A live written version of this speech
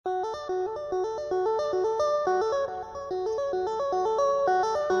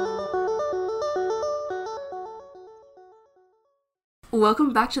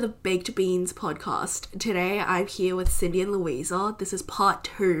welcome back to the Baked Beans podcast. Today I'm here with Cindy and Louisa. This is part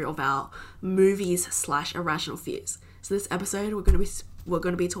 2 of our movies/irrational fears. So this episode we're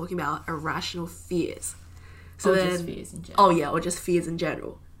going to be talking about irrational fears. So just fears in general. Oh yeah, or just fears in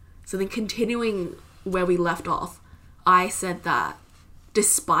general. So then continuing where we left off, I said that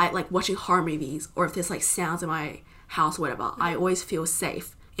despite like watching horror movies or if there's like sounds in my house or whatever, I always feel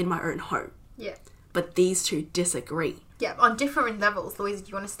safe in my own home. Yeah. But these two disagree. Yeah, on different levels. Louisa, do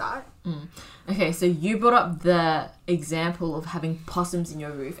you want to start? Okay, so you brought up the example of having possums in your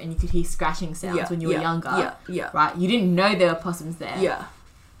roof and you could hear scratching sounds when you were younger. Yeah. Right? You didn't know there were possums there. Yeah.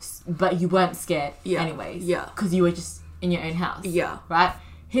 But you weren't scared anyways. Yeah. Because you were just in your own house. Yeah. Right?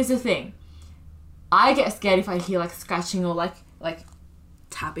 Here's the thing. I get scared if I hear like scratching or like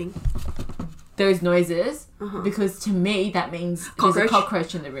Tapping. those noises because to me that means there's a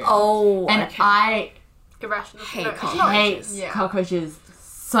cockroach in the room. Oh, and okay. I Irrational. Hate no, cockroaches. hate cockroaches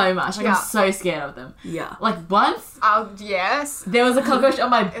so much. Like, I'm so scared of them. Yeah. Like once Yes. there was a cockroach on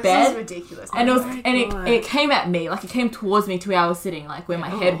my This is bed ridiculous. and it was my and God. it came at me, like it came towards me to where I was sitting, like where my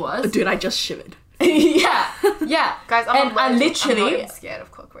head was. Dude, I just shivered. yeah. Guys, and I I'm literally not even scared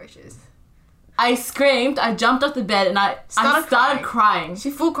of cockroaches. I screamed, I jumped off the bed and I started crying.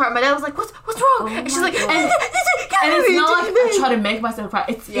 She full cried. My dad was like, what's wrong? And she's like, And it's not like I try to make myself cry.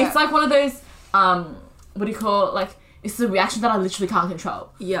 It's like one of those what do you call it? Like, it's a reaction that I literally can't control.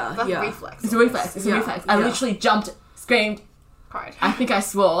 Yeah, It's like yeah. a reflex. It's a reflex. It's a reflex. I literally jumped, screamed, Cried. I think I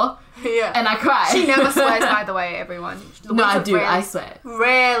swore, Yeah. and I cried. She never swears, by the way, everyone. No, I Louisa do. Rarely, I swear.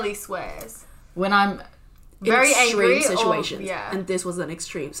 Rarely swears. When I'm... Very extreme angry. situations. Yeah. And this was an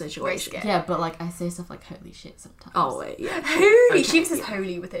extreme situation. scared. Yeah, but like I say stuff like holy shit sometimes. Oh, wait, yeah. Holy. Okay, She says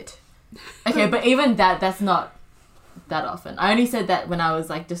holy with it. Okay, but even that's not that often. I only said that when I was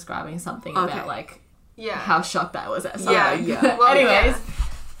like describing something about like Yeah. how shocked I was at something. Yeah. Well, Anyways,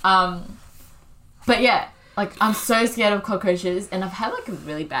 but yeah, like I'm so scared of cockroaches, and I've had like a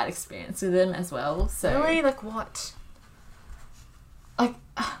really bad experience with them as well. So Really? Like what? like,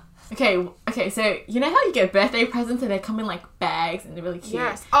 okay, so you know how you get birthday presents and they come in like bags and they're really cute.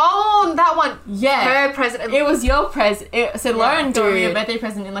 Yes. Oh, that one. Yeah. Her present. It was your present. So Lauren got me a dude. birthday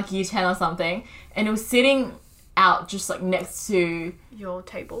present in like year 10 or something, and it was sitting out just like next to Your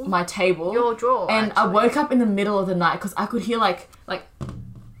table. my table. Your drawer. And I actually. woke up in the middle of the night because I could hear like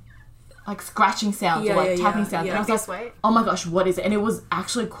scratching sounds or like tapping sounds. yeah. And I was This like, way. oh my gosh, what is it? And it was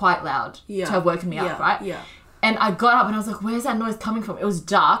actually quite loud to have woken me up, right? Yeah. And I got up and I was like, where's that noise coming from? It was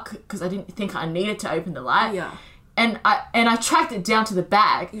dark because I didn't think I needed to open the light. Yeah. And I tracked it down to the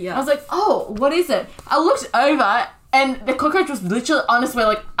bag. Yeah. I was like, oh, what is it? I looked over and the cockroach was literally on its way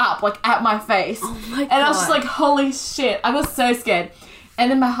like up, like at my face. Oh my God. And I was just like, holy shit. I was so scared. And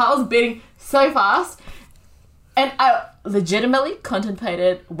then my heart was beating so fast. And I legitimately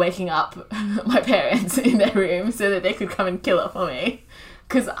contemplated waking up my parents in their room so that they could come and kill it for me.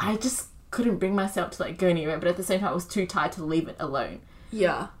 Because I just couldn't bring myself to like go near it. But at the same time, I was too tired to leave it alone.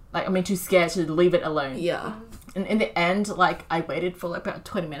 Yeah. Like, I mean, too scared to leave it alone. Yeah. And in the end, like, I waited for like about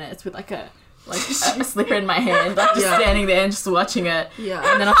 20 minutes with like a slipper in my hand, like just standing there and just watching it. Yeah.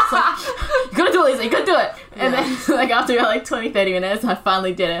 And then I was like, you gotta do it, Lisa, you gotta do it. And then like after about like 20, 30 minutes, I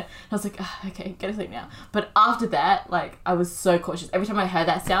finally did it. I was like, okay, go to sleep now. But after that, like, I was so cautious. Every time I heard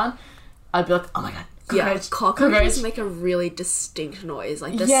that sound, I'd be like, oh my God, Yeah, cockroaches make a really distinct noise,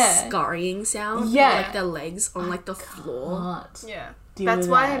 like the scurrying sound. Yeah. Like their legs on like the floor. Can't Yeah. deal That's with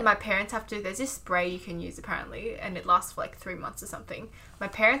why that. my parents have to. There's this spray you can use apparently, and it lasts for like 3 months or something. My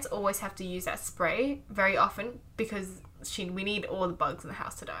parents always have to use that spray very often because we need all the bugs in the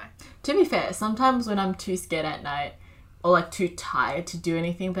house to die. To be fair, sometimes when I'm too scared at night or like too tired to do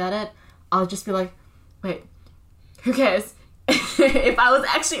anything about it, I'll just be like, wait, who cares? If I was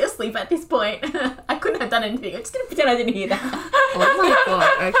actually asleep at this point, I couldn't have done anything. I'm just gonna pretend I didn't hear that. Oh my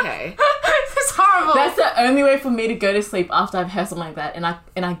God, okay. It's horrible. That's the only way for me to go to sleep after I've heard something like that,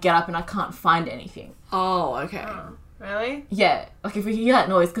 and I get up and I can't find anything. Oh, okay. Really? Yeah, like if you hear that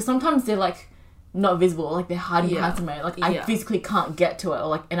noise, because sometimes they're like not visible, or like they're hiding behind somewhere. Like I physically can't get to it, or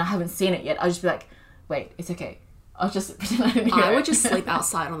like, and I haven't seen it yet. I'll just be like, wait, it's okay. I'll just pretend I didn't hear it. I would just sleep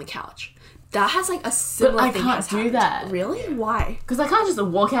outside on the couch. That has like a similar I thing can't has do happened. that. Really? Why? Because I can't just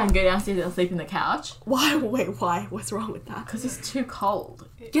walk out and go downstairs and sleep in the couch. Why? Wait, why? What's wrong with that? Because it's too cold.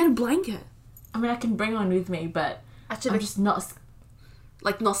 Get a blanket. I mean, I can bring one with me, but Actually, I'm just not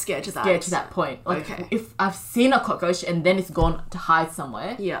Like not scared to that. scared to that point. Like, Okay. if I've seen a cockroach and then it's gone to hide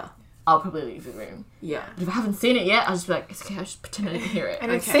somewhere, Yeah. I'll probably leave the room. Yeah. But if I haven't seen it yet, I'll just be like, it's okay, I'll just pretend I didn't hear it.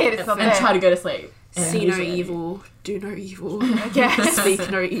 and And, see it, it's not there. try to go to sleep. And See no usually- evil, do no evil. Yes.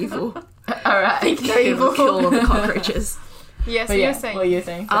 Speak no evil. Alright. No evil. Kill all the cockroaches. Yeah, so But you're yeah, saying. what you're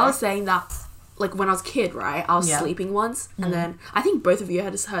saying. I was saying that, like, when I was a kid, right? I was Yeah. sleeping once, and then I think both of you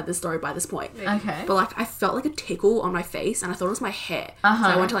had heard this story by this point. Okay. But like, I felt like a tickle on my face, and I thought it was my hair. So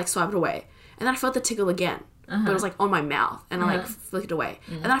I went to like swipe it away, and then I felt the tickle again. But it was like on my mouth, and I like flicked it away,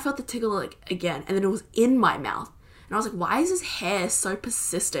 and then I felt the tickle like again, and then it was in my mouth, and I was like, why is this hair so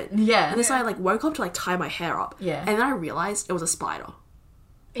persistent? Yeah. And then so I like woke up to like tie my hair up. Yeah. And then I realized it was a spider.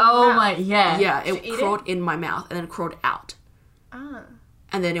 Oh my, yeah. Yeah, Did it you eat crawled in my mouth and then crawled out, Ah.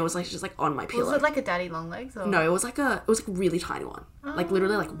 and then it was like just like on my pillow. Was it like a daddy long legs? Or? No, it was like a really tiny one, like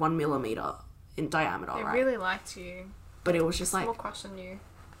literally like 1 millimeter in diameter, It right? really liked you. But it was just like, More crush on you.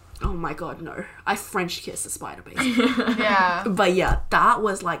 oh my god, no! I French kissed a spider, basically. Yeah. But yeah, that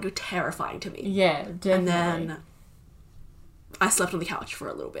was like terrifying to me. Yeah, definitely. And then I slept on the couch for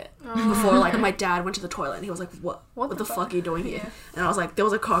a little bit before like my dad went to the toilet, and he was like, "What the fuck are you doing here?" Yeah. And I was like, "There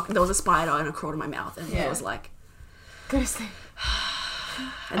was a spider, and it crawled in my mouth," and he was like, Go to sleep.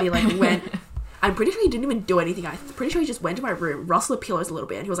 and he like went. I'm pretty sure he didn't even do anything. I'm pretty sure he just went to my room, rustled the pillows a little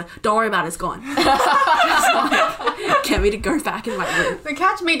bit, and he was like, "Don't worry about it, it's gone." Get me to go back in my room. But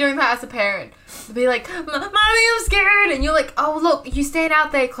catch me doing that as a parent. To be like, Mommy, I'm scared. And you're like, oh, look, you stand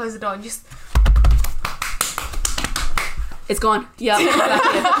out there, close the door, and just. It's gone. Yeah.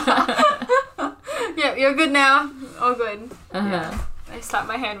 Yeah, you're good now. All good. Uh-huh. I slapped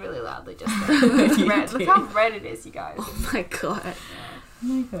my hand really loudly just then. It's red. Look how red it is, you guys. Oh my god. Oh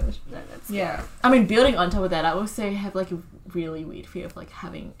my gosh. No, that's Yeah. I mean, building on top of that, I also have like a really weird fear of like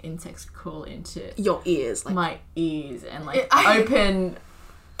having insects crawl into Your ears, like my ears and like I- open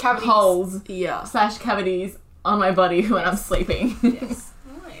Cavities. holes yeah. / cavities on my body when I'm sleeping. Yes.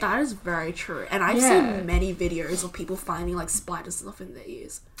 That is very true. And I've Yeah. seen many videos of people finding like spider stuff in their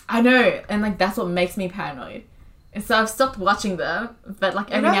ears. I know, and like that's what makes me paranoid. And so I've stopped watching them, but like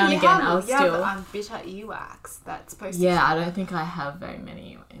every You know, now and you again have, I'll you still. have bitter earwax that's supposed to. Yeah, I don't think I have very much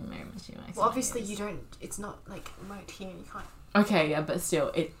earwax. Well, obviously you don't. It's not like right here. You can't. Okay, yeah, but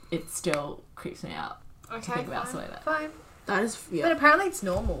still, it still creeps me out. Okay. think about fine, something like that. Fine. That is But yeah. apparently it's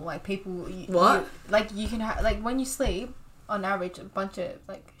normal. Like people. What? You can have like when you sleep. On average, a bunch of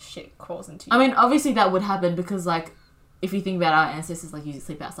like shit crawls into you. I mean, obviously that would happen because like, if you think about our ancestors, like used to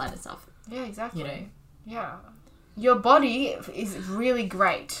sleep outside and stuff. Yeah, exactly. You know. Yeah. Your body is really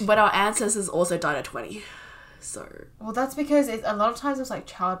great. But our ancestors also died at 20. So Well, that's because a lot of times it's like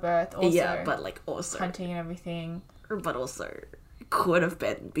childbirth, also yeah, but like also hunting and everything. but also could have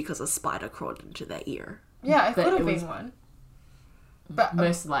been because a spider crawled into their ear. Yeah, it But could have it been was- one. But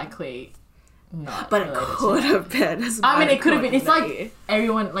Most likely, not. But it related to could that. have been. a I mean, spider it could have crawled been. It's in their like ear.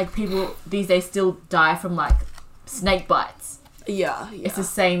 everyone, like people these days, still die from like snake bites. Yeah, yeah. It's the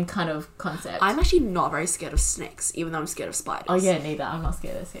same kind of concept. I'm actually not very scared of snakes, even though I'm scared of spiders. Oh yeah, neither. I'm not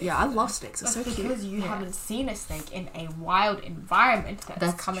scared of snakes. Yeah, I love snakes. It's that's so cute. because you Yeah. haven't seen a snake in a wild environment that's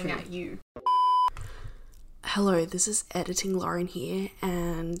That's coming true. at you. Hello, this is Editing Lauren here,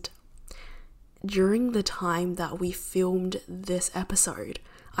 and during the time that we filmed this episode,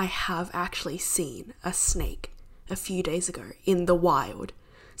 I have actually seen a snake a few days ago in the wild.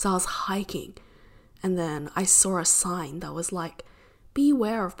 So I was hiking, and then I saw a sign that was like,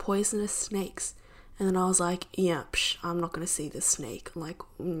 beware of poisonous snakes. And then I was like, yeah, I'm not gonna see this snake. Like,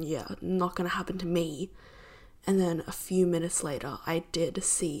 yeah, not gonna happen to me. And then a few minutes later, I did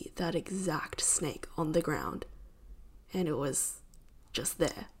see that exact snake on the ground. And it was just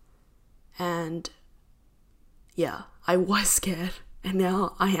there. And yeah, I was scared. And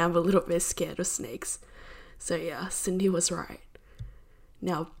now I am a little bit scared of snakes. So yeah, Cindy was right.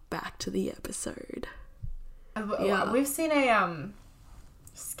 Now back to the episode. Yeah. We've seen a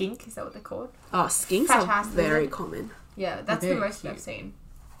skink. Is that what they're called? Oh, skinks Fat are ass very lizard. common. Yeah, that's the very most cute. I've seen.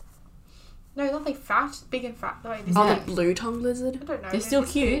 No, not like fat, big and fat. No, this Oh, Yeah. the blue tongue lizard? I don't know. They're still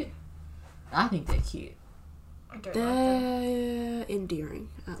just cute. I think they're cute. I don't like them. They're endearing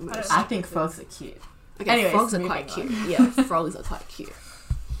at don't most. know. I think frogs are cute. Okay, Anyways, frogs are moving quite on. cute. Yeah, frogs are quite cute.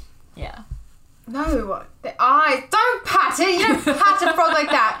 Yeah. No, the eyes. Don't pat it. You don't pat a frog like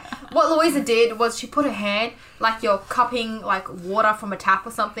that. What Louisa did was she put her hand like you're cupping like water from a tap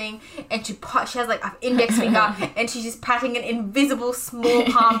or something, and she has like an index finger, and she's just patting an invisible small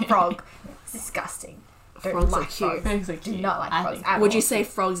palm frog. It's disgusting. Don't Frogs are like cute. frogs. Frogs are Do cute. not like I frogs think. at Would all. you say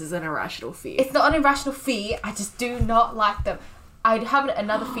frogs is an irrational fear? It's not an irrational fear. I just do not like them. I have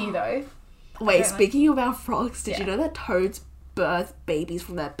another fear though. Wait, don't speaking about frogs, did you Yeah. know that toads birth babies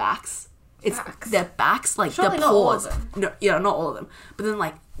from their backs? It's Backs? their backs, like Surely the not all paws. of them. No, yeah, not all of them. But then,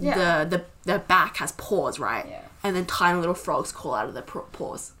 like Yeah. the back has paws, right? Yeah. And then tiny little frogs crawl out of their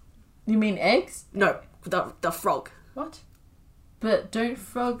paws. You mean eggs? No, the frog. What? But don't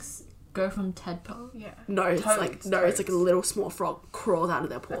frogs go from tadpole? Yeah. No, it's Toads, like it's like a little small frog crawls out of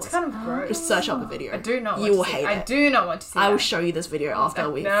their paws. It's kind of gross. Just search up the video. I do not. You will want to see. hate I it. do not want to see. I will that. show you this video after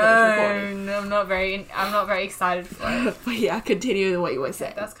we finish recording. No, I'm not very excited for it. But yeah, continue what you were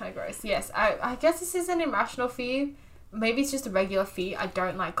saying. That's kind of gross. Yes, I guess this is an irrational fear. Maybe it's just a regular fear. I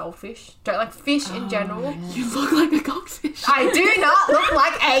don't like goldfish. Don't like fish in general. You look like a goldfish. I do not look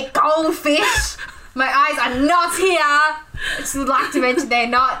like a goldfish. My eyes are not here. I just would like to mention they're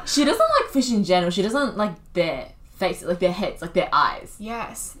not. She doesn't like fish in general. She doesn't like their faces, like their heads, like their eyes.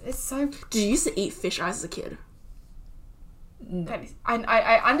 Yes, it's so. Did you used to eat fish eyes as a kid? That is,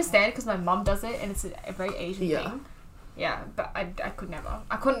 I understand because my mum does it and it's a very Asian Yeah. thing. Yeah, but I could never.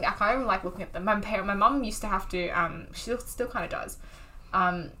 I can't even like looking at them. My mum used to have to she still kind of does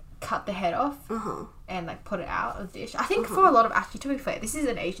cut the head off and like put it out of the dish. I think for a lot of, actually to be fair, this is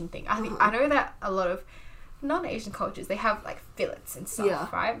an Asian thing. I think I know that a lot of non-Asian cultures, they have like fillets and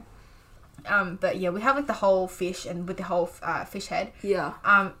stuff, right? But yeah, we have like the whole fish and with the whole fish head. Yeah.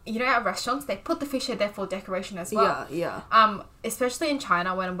 You know, at restaurants they put the fish head there for decoration as well. Yeah. Especially in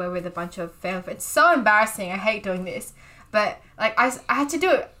China when we're with a bunch of family. It's so embarrassing. I hate doing this. But like I had to do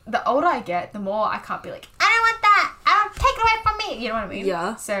it. The older I get, the more I can't be like, I don't want that. Take it away from me. You know what I mean?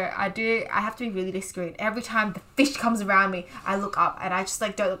 Yeah. So I have to be really discreet. Every time the fish comes around me, I look up and I just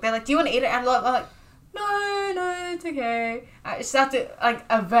like don't look. They're like, do you want to eat it? And I'm like, no, it's okay. I just have to like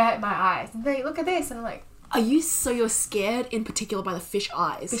avert my eyes and they look at this and I'm like, you're scared in particular by the fish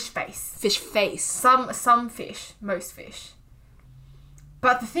eyes? fish face. Fish face. Some fish, most fish.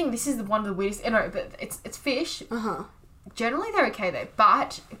 But the thing, this is one of the weirdest. No, but it's fish. Generally they're okay though,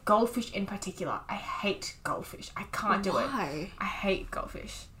 but goldfish in particular, I hate goldfish. I can't do it. Why? I hate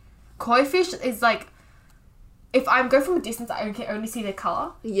goldfish. Koi fish is like, if I go from a distance, I can only see their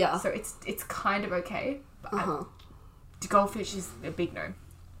colour. Yeah. So it's kind of okay. But the goldfish is a big no.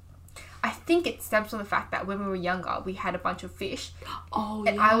 I think it stems from the fact that when we were younger, we had a bunch of fish. Oh,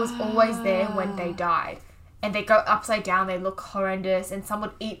 And I was always there when they died. And they go upside down, they look horrendous, and some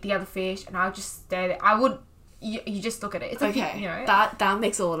would eat the other fish, and I would just stare there. You just look at it. It's like, Okay, you know. that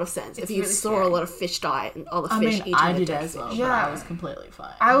makes a lot of sense. If It's you really saw scary. a lot of fish die and other I fish mean, eating I the did dead as well, fish. but Yeah. I was completely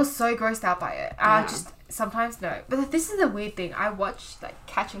fine. I was so grossed out by it. I Yeah. just, sometimes no. But this is a weird thing. I watch, like,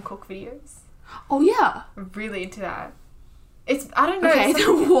 catch and cook videos. Oh yeah. I'm really into that. I don't know. Okay,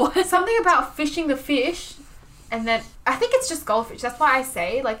 something, what? something about fishing the fish, and then, I think it's just goldfish. That's why I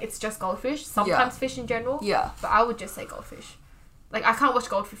say, like, it's just goldfish. Sometimes fish in general. Yeah. But I would just say goldfish. Like, I can't watch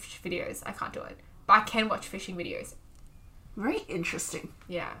goldfish videos. I can't do it. But I can watch fishing videos. Very interesting.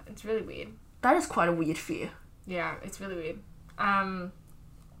 Yeah, it's really weird. That is quite a weird fear. Yeah, it's really weird.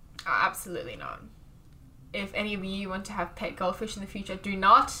 Absolutely not. If any of you want to have pet goldfish in the future, do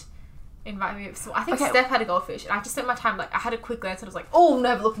not invite me. So I think Okay. Steph had a goldfish, and I just spent my time like I had a quick glance and I was like, oh,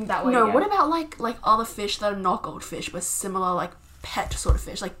 never looking that way. No, again. what about like other fish that are not goldfish but similar like pet sort of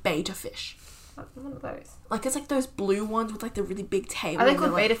fish, like beta fish? What are those? Like it's like those blue ones with like the really big tail. Are they and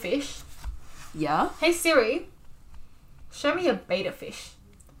called they're, like, beta fish? Yeah. Hey Siri, show me a beta fish.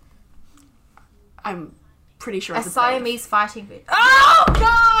 I'm pretty sure A it's a beta. Siamese fighting fish. Oh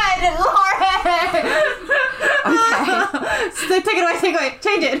God, Lauren! Okay. So take it away,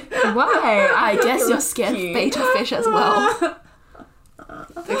 change it. Why? I guess you're scared of beta fish as well.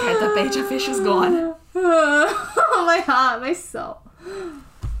 Okay, the beta fish is gone. Oh, my heart, my soul.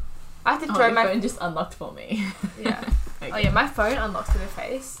 I have to Oh, throw my my phone just unlocked for me. yeah. Oh yeah, my phone unlocks with a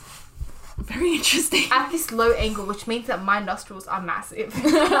face Very interesting. at this low angle, which means that my nostrils are massive.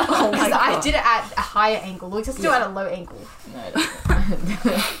 Oh my Because I God. did it at a higher angle. We just do it at a low angle. No,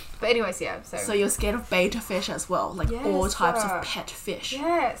 that's But anyways, yeah. So you're scared of beta fish as well, like Yes, all types sir. of pet fish.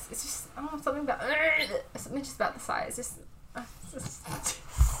 yes, it's just I don't know, something about something just about the size.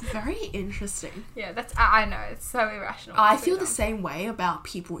 Very interesting. Yeah, that's I know it's so irrational. I It's feel really the same way about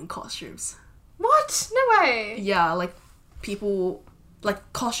people in costumes. dumb. What? No way. Yeah, like people,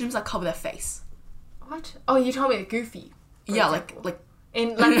 like costumes that cover their face. What? Oh, you told me the Goofy. for Yeah, example. like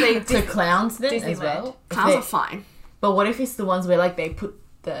in let's say so Disney. clowns then as Disneyland. well. If clowns they- are fine. But what if it's the ones where like they put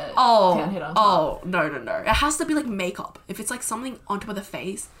the clown head on top? No. It has to be like makeup. If it's like something on top of the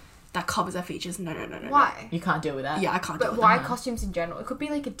face that covers their features, no. Why? You can't deal with that. Yeah, I can't do But it. why costumes in general? It could be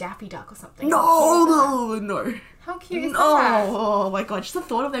like a Daffy Duck or something. No. How cute is No. that? Oh my god, just the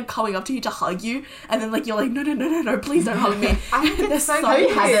thought of them coming up to you to hug you and then like you're like, no, please don't hug me. I think They're it's so Have you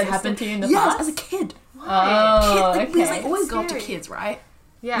cute. had that happen to you in the Yes, past? as a kid. Oh, Kid, because they okay. always go up to Scary. kids, right?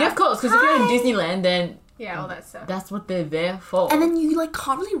 Yeah. Yeah, of course, because if you're in Disneyland, then Yeah, all that stuff. that's what they're there for. And then you like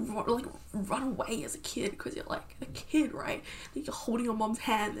can't really run away as a kid because you're like a kid, right? Like, you're holding your mom's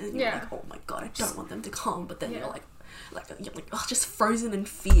hand and you're Yeah. like, oh my god, I don't want them to come. But then Yeah. you're like, just frozen in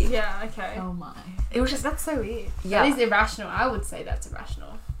fear. Yeah, okay. Oh my. It was just, That's so weird. Yeah. That is irrational. I would say that's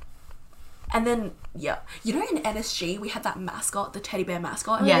irrational. and then in NSG we had that mascot, the teddy bear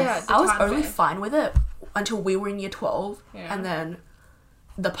mascot. Yes. the I was time only bear. fine with it until we were in year 12, Yeah. and then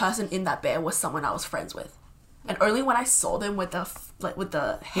the person in that bear was someone I was friends with. And only when I saw them with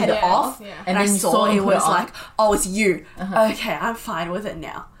the head Yeah, off, yeah. and And I then you saw saw them it put it was on. like, oh, it's you. Okay, I'm fine with it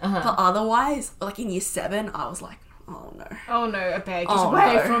now. But otherwise, like in year 7, I was like, oh no. Oh no, a bear gets Oh,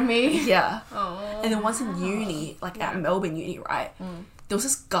 away no. from me. Yeah. Oh. And then once in uni, like at Melbourne Uni, right? There was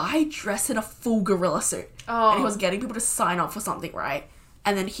this guy dressed in a full gorilla suit. Oh. And he was getting people to sign up for something, right?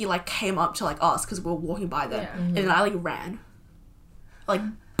 And then he like came up to like us because we were walking by them. Yeah. And then I like ran. Like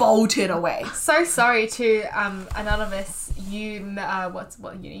bolted away. So sorry to anonymous.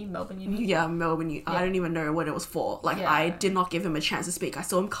 What uni? Melbourne Uni. Yeah, Melbourne Uni. I Yeah. don't even know what it was for. Like Yeah. I did not give him a chance to speak. I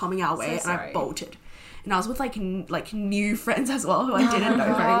saw him coming our way and sorry. I bolted. And I was with like new friends as well who I didn't know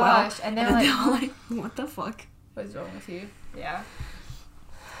my very well. gosh. And they're like, they were like, what the fuck? What's wrong with you? Yeah.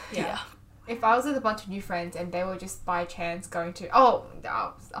 Yeah. If I was with a bunch of new friends and they were just by chance going to I'll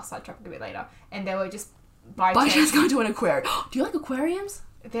sidetrack a bit later, and they were just by But I chance just going to an aquarium. Do you like aquariums?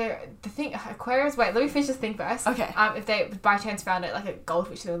 the thing aquariums. Wait, let me finish this thing first. Okay. If they by chance found it like a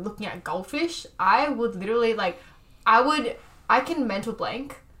goldfish, they were looking at goldfish, I would literally I can mental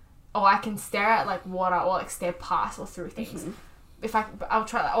blank, or I can stare at like water, or like stare past or through things. If I'll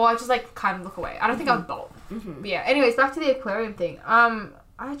try that, or I just like kind of look away. I don't think I would bolt. But yeah. Anyways, back to the aquarium thing.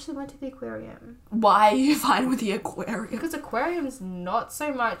 I actually went to the aquarium Why are you fine with the aquarium? because aquarium's not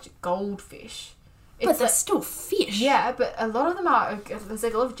so much goldfish. But they're like, still fish. yeah, but a lot of them are. There's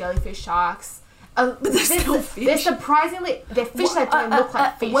like a lot of jellyfish, sharks. But they're still fish. They're surprisingly they're fish that don't look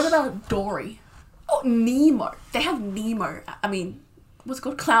like fish. What about Dory? Oh, Nemo. They have Nemo. I mean, what's it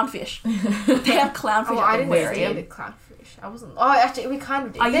called? Clownfish. They have clownfish Oh, at I the didn't see aquarium. the clownfish. I wasn't. Oh, actually, we kind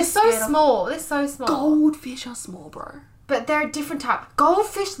of did. Are you They're so scared of- small. They're so small. Goldfish are small, bro. But they're a different type.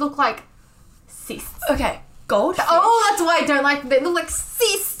 Goldfish look like cysts. Okay, goldfish. Oh, that's why I don't like them. They look like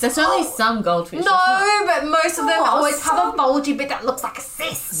cysts. There's only some goldfish. No, but most of them Oh, always have some- a bulgy bit that looks like a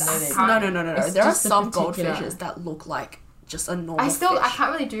cyst. No, they I don't. can't- No. It's There are just a some particular- goldfishes that look like just a normal I fish.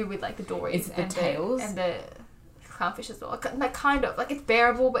 can't really do with like the dories Is it the and tails? and the clownfish as well. Like kind of like it's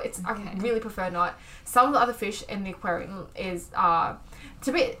bearable, but I really prefer not. Some of the other fish in the aquarium is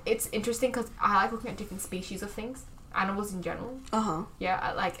it's interesting because I like looking at different species of things, animals in general. Uh-huh. Yeah,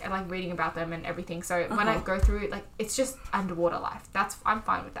 I like reading about them and everything. So when I go through it, like it's just underwater life. I'm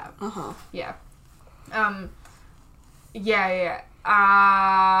fine with that. Uh-huh. Yeah.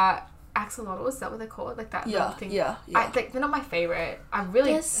 Axolotl, is that what they're called? Like that little thing. Yeah. They're not my favorite. I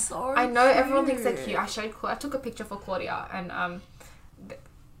really. They're so I know everyone thinks they're cute. cute. I took a picture for Claudia, and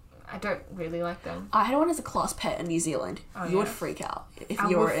I don't really like them. I had one as a class pet in New Zealand. You would yeah. freak out if I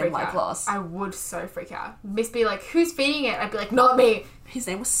you would were in freak my out. class. I would so freak out. Miss be like, "Who's feeding it?" I'd be like, "Not me." His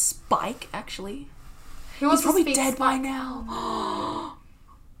name was Spike, actually. Who He's wants to probably speak dead by Spike? now.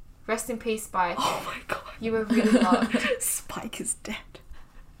 Rest in peace, Spike. Oh my god. You were really loved. Spike is dead.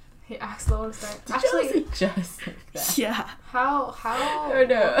 He axolotls don't. Actually, Actually, just like that. Yeah. how? Oh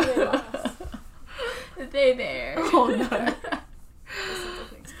no. what did they last? They there. Oh no. There's some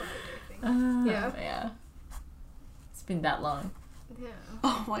things, but I don't think. Yeah. Yeah. It's been that long. Yeah.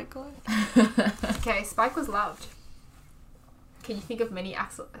 Oh my god. Okay, Spike was loved. Can you think of many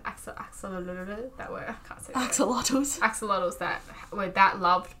axolotls that were? I can't say that. Axolotls. Axolotls that were that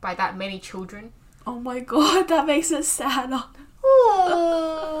loved by that many children. Oh my god, that makes it sadder.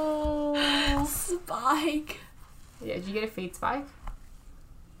 Oh. Spike. Yeah, did you get a feed Spike?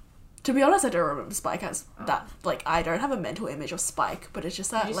 To be honest, I don't remember Spike as that. Like, I don't have a mental image of Spike, but it's just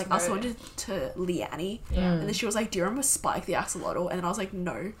that, You just like, I was know talking to Leanne, Yeah. and then she was like, "Do you remember Spike the axolotl?" And then I was like,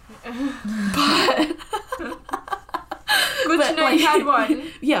 "No." But Good to know you had one.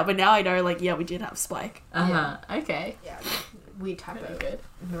 Yeah, but now I know. Like, yeah, we did have Spike. Okay. Yeah, weird type Very of good.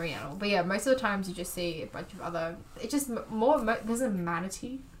 marine animal. But yeah, most of the times you just see a bunch of other. It's just there's a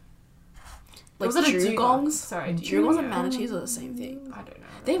manatee. Like Was it a dugongs. Sorry, Dugongs and yeah. manatees are the same thing. I don't know.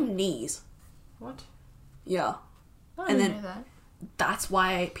 They have knees. What? Yeah, I And didn't then- know that. that's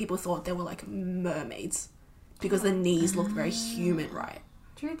why people thought they were like mermaids, because the knees looked very human, right?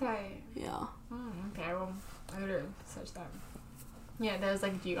 Do they? Yeah. Okay, well, I gotta search that. Yeah, there was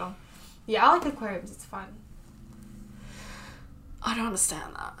like a dugong. Yeah, I like aquariums. It's fun. I don't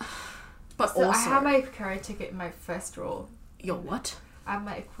understand that. But So also, I have my aquarium ticket in my first drawer. your what? I have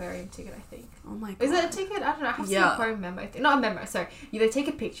my aquarium ticket, I think. Oh my god. Is it a ticket? I don't know. I have some Yeah. aquarium memo. Not a memo. Sorry. They take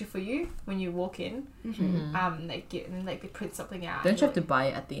a picture for you when you walk in. Mm-hmm. They print something out. Don't you have to buy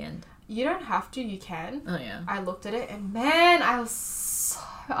it at the end? You don't have to. You can. Oh yeah. I looked at it and man, I was so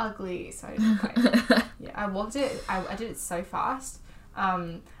ugly. So like, yeah, I walked it. I did it so fast.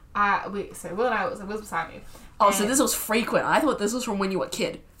 So Will and I was beside me. Oh, so this was frequent. I thought this was from when you were a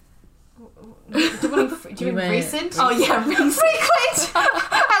kid. Do you mean recent? Oh yeah, recent. Frequent.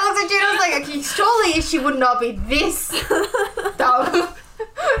 I looked at you and I was like, okay, surely she would not be this dumb.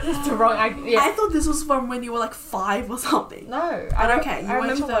 That's the wrong. I thought this was from when you were like 5 or something. No. But okay, you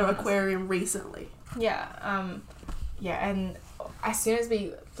went to remember the when it was- aquarium recently. Yeah. Yeah, and as soon as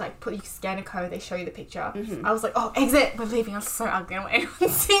we like you scan a code, they show you the picture. I was like, oh, exit, we're leaving. I was so ugly. I don't want anyone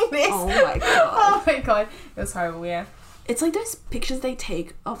seeing this. Oh my god. Oh my god, it was horrible. Yeah. It's like those pictures they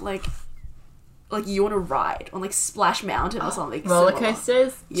take of like you on a ride on like Splash Mountain or something. Roller similar.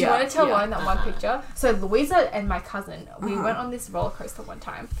 coasters. Do you want to tell yeah. one that one picture? So Louisa and my cousin, we went on this roller coaster one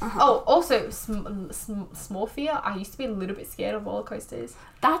time. Oh, also small fear. I used to be a little bit scared of roller coasters.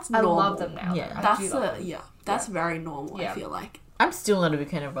 That's I normal. love them now. Yeah. I do love them. That's very normal. I Yeah. feel like. I'm still not a big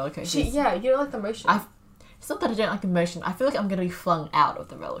fan of roller coasters. Yeah, you don't like the motion. It's not that I don't like the motion. I feel like I'm gonna be flung out of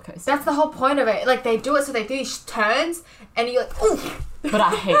the roller coaster. That's the whole point of it. Like they do it so they do these turns, and you're like, ooh. But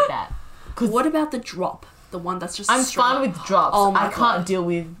I hate that. What about the drop? The one that's just. I'm straight fine up? with drops. Oh my I can't God. deal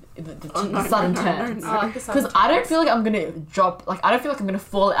with the no, sudden no, no, turns. no. I like the sudden Because I don't turns. feel like I'm gonna drop. Like I don't feel like I'm gonna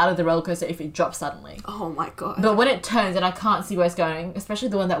fall out of the roller coaster if it drops suddenly. Oh my god. But when it turns and I can't see where it's going, especially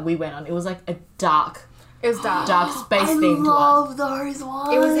the one that we went on, it was like a dark It was dark. space I themed one. love those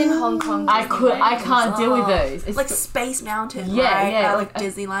ones. It was in Hong Kong. I Disneyland. can't deal with those. It's like Space Mountain. Yeah, right? yeah, At, like,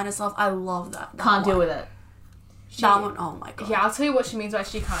 Disneyland and stuff. I love that. can't deal with it. That one. Oh my god. Yeah, I'll tell you what she means by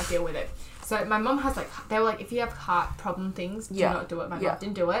she can't deal with it. So my mum has they were like, if you have heart problem things, do Yeah. not do it. My Yeah. mum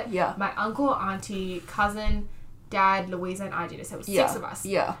didn't do it. Yeah. My uncle, auntie, cousin, dad, Louisa, and I did it. So it was 6 of us.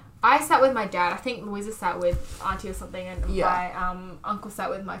 Yeah. I sat with my dad. I think Louisa sat with auntie or something, and Yeah. my uncle sat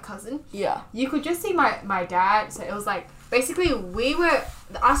with my cousin. Yeah. You could just see my dad. So it was like basically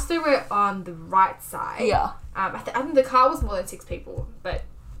us three were on the right side. Yeah. I think the car was more than 6 people, but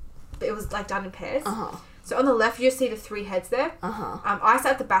it was like done in pairs. Uh huh. So on the left, you just see the 3 heads there. Uh huh. I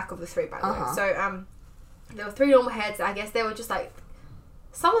sat at the back of the 3, by the way. So there were 3 normal heads. I guess they were just like,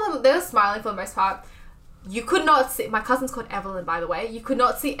 some of them, they were smiling for the most part. You could not see, my cousin's called Evelyn, by the way. You could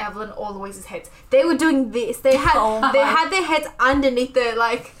not see Evelyn or Louisa's heads. They were doing this. They had had their heads underneath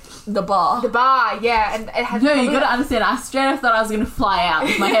The bar. the bar, yeah, and it had. No, you gotta understand. I straight up thought I was gonna fly out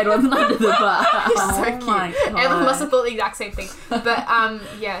if my head wasn't under the bar. so cute. my God. Evelyn must have thought the exact same thing. But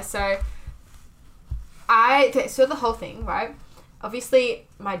yeah, so so the whole thing, right? Obviously,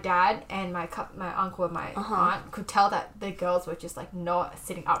 my dad and my uncle and my aunt could tell that the girls were just like not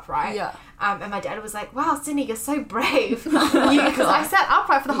sitting upright. Yeah. And my dad was like, "Wow, Sydney, you're so brave." Because I sat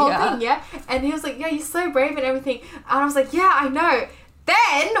upright for the whole thing, yeah. And he was like, "Yeah, you're so brave and everything." And I was like, "Yeah, I know."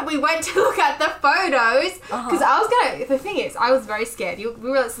 Then we went to look at the photos because I was gonna. The thing is, I was very scared. We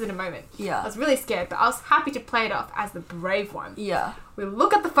realized this in a moment. Yeah. I was really scared, but I was happy to play it off as the brave one. Yeah. We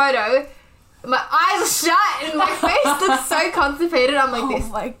look at the photo. My eyes are shut and my face looks so constipated. I'm like this.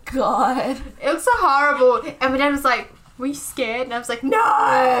 Oh my god. It looks so horrible. And my dad was like, "Were you scared?" And I was like, "No."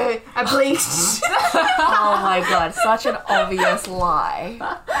 I blinked. Oh my god. Such an obvious lie.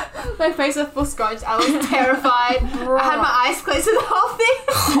 My face was full scrunched. I was terrified. I had my eyes closed to the whole thing.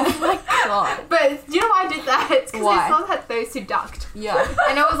 Oh my god. But do you know why I did that? It's because Why? I saw that those 2 ducked. Yeah.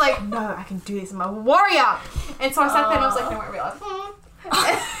 And I was like, "No, I can do this. I'm a warrior." And so I sat there and I was like, "No, I realized."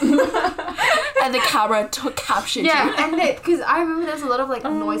 And the camera captured you. Yeah, and because I remember there's a lot of like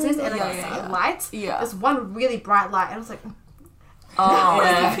noises and like lights. Yeah. There's one really bright light, and I was like, Oh,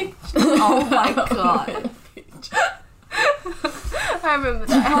 yeah. Oh my god. I remember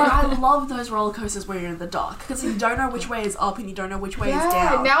No, that. I love those roller coasters where you're in the dark because you don't know which way is up and you don't know which way is Yeah,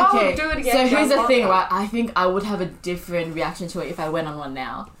 down. now I'll Okay, do it so again. here's the love thing, that. right? I think I would have a different reaction to it if I went on one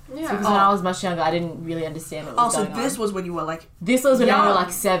now. Yeah. Because when I was much younger, I didn't really understand what Oh, was so going this on. was when you were like, This was when I Yeah. was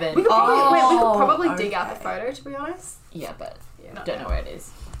like 7. We could probably Oh, dig out the okay. photo, to be honest. Yeah, but Yeah, don't know where it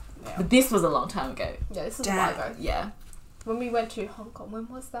is. Yeah. But this was a long time ago. Yeah, this is Damn. a while ago. Yeah, When we went to Hong Kong, when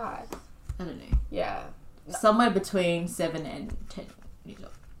was that? I don't know. Yeah. Somewhere between 7 and 10 years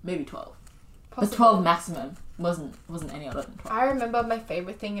old. Maybe 12. But Possibly. 12 maximum. Wasn't any older than 12. I remember my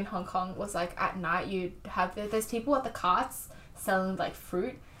favorite thing in Hong Kong was like at night you'd have there's people at the carts selling like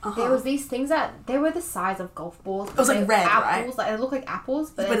fruit. There was these things that they were the size of golf balls. It was, like, red, apples, right? Like they look like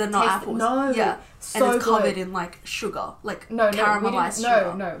apples, but, but they're not apples. No, Yeah. so and it's covered good. in like sugar, like No, caramelized we sugar.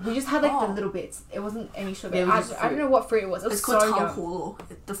 didn't, no. We just had like Oh. the little bits. It wasn't any sugar. Yeah, it was just I don't know what fruit it was. It was It's called so yum. tanghulu.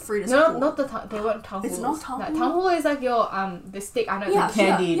 The fruit is No, cool. not the they weren't tanghulos. It's not tanghulu? No, tanghulu is like your the stick. I know Yeah, the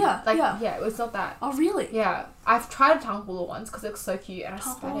candied. Yeah, like yeah. yeah, it was not that. Oh, really? Yeah, I've tried a tongue hula once because it looks so cute and I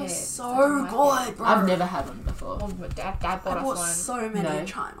spat Oh, it. so I don't like it. good, bro. I've never had one before. Well, my dad I bought us bought one. so many No. in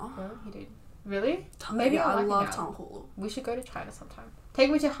China. Oh, he did. Really? Maybe I'll I like it love now. tongue hula. We should go to China sometime.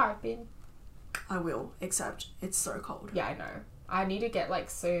 Take me to Harbin. I will, except it's so cold. Yeah, I know. I need to get like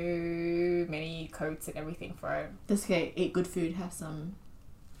so many coats and everything for it. That's okay. Eat good food. Have some.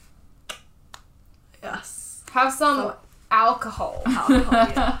 Yes. Have some So- alcohol. Alcohol,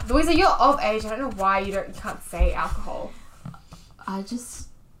 yeah. Louisa, you're of age. I don't know why you can't say alcohol. I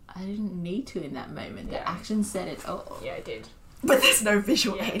didn't need to in that moment. The Yeah. action said it all. Yeah, I did. But there's no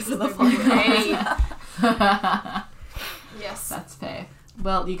visual Yeah, aid for there's the no visual podcast. aid. Yes. That's fair.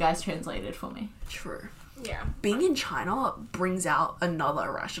 Well, you guys translated for me. True. Yeah. Being in China brings out another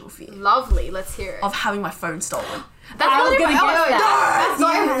irrational fear Lovely. Let's hear it. of having my phone stolen. That's I was not gonna irrational. guess that. That's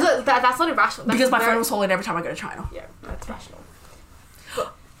not. Yeah. Look, that's not irrational. That's Because my very- phone was stolen every time I go to China. Yeah, that's rational.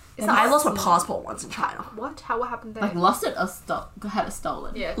 And I lost my passport once in China. What? What happened there? Like lost it or had it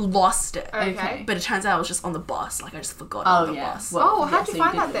stolen. Yeah. Lost it. Okay. But it turns out I was just on the bus. Like, I just forgot Oh, on the yeah. bus. Well, Oh, how'd yeah, you so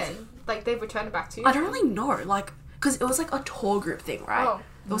find did that this. then? Like they returned it back to you? I don't really know. Like, because it was like a tour group thing, right? Oh.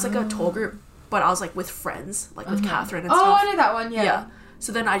 It was like a tour group, but I was like with friends, like with Catherine and Oh, stuff. I know that one. Yeah. Yeah.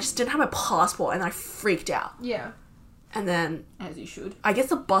 So then I just didn't have my passport and I freaked out. Yeah. And then As you should. I guess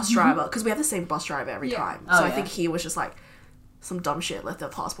the bus driver, because we have the same bus driver every Yeah. time. Oh, So I yeah. think he was just like, some dumb shit left their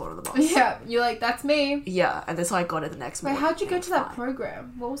passport on the bus. Yeah. You're like, that's me. Yeah, and then so I got it the next Wait, morning. how'd you go and to it's that fine.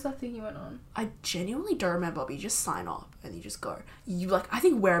 program? What was that thing you went on? I genuinely don't remember, but you just sign up and you just go. You like, I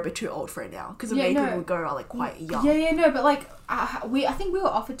think we're a bit too old for it now because the Yeah, main no. people who go are like quite young. Yeah, no, but like, I think we were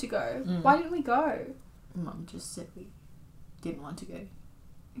offered to go. Why didn't we go? Mum just said we didn't want to go.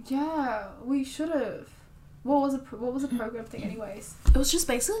 Yeah, we should have. What was the program thing, anyways? It was just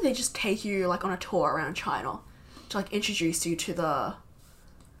basically they just take you like on a tour around China to like introduce you to the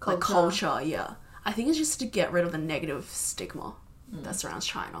like culture. Yeah, I think it's just to get rid of the negative stigma that surrounds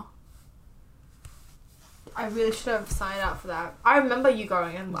China. I really should have signed up for that. I remember you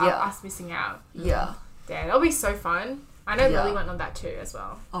going and Yeah. us missing out. Yeah. Yeah, that'll be so fun. I know Yeah. Lily went on that too as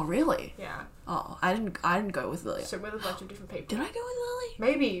well. Oh really? Yeah, Oh, I didn't go with Lily. so with a bunch of different people. Did I go with Lily?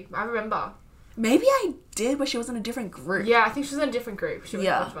 Maybe I remember. Maybe I did, but she was in a different group. Yeah, I think she was in a different group. She was with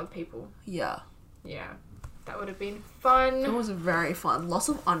Yeah. a bunch of other people. Yeah. Yeah, that would have been It fun. was very fun. Lots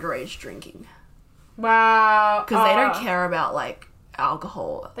of underage drinking. Wow. Because they don't care about, like,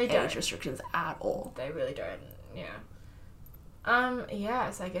 alcohol They age don't. restrictions at all. They really don't. Yeah. Yeah.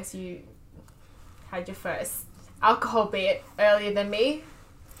 So I guess you had your first alcohol bit earlier than me.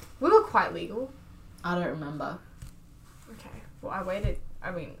 We were quite legal. I don't remember. Okay. Well, I waited. I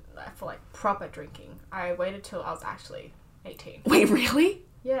mean, for like proper drinking, I waited till I was actually 18. Wait, really?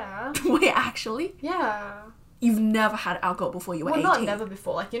 Yeah. Wait, actually? Yeah. You've never had alcohol before you were Well, 18? not never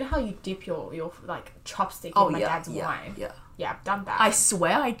before. Like, you know how you dip your like chopstick Oh, in my yeah, dad's yeah, wine? yeah. Yeah, I've done that. I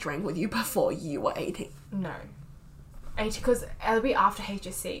swear I drank with you before you were 18. No. Because it'll be after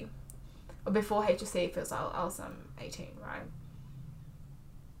HSC. Or before HSC, because I was 18, right?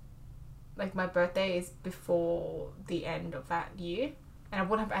 Like, my birthday is before the end of that year. And I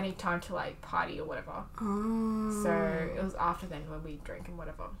wouldn't have any time to, like, party or whatever. Oh. So, it was after then when we drank and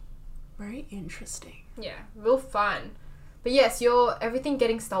whatever. Very interesting. Yeah, real fun. But yes, everything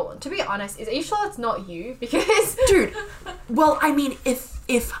getting stolen. To be honest, are you sure it's not you? Because... Dude, well, I mean,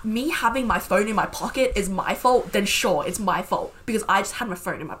 if me having my phone in my pocket is my fault, then sure, it's my fault. Because I just had my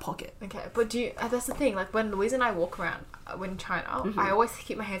phone in my pocket. Okay, but that's the thing, like when Louise and I walk around when in China, Mm-hmm. I always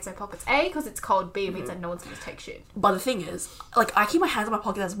keep my hands in my pockets. A, because it's cold. B, it means that no one's going to take shit. But the thing is, like, I keep my hands in my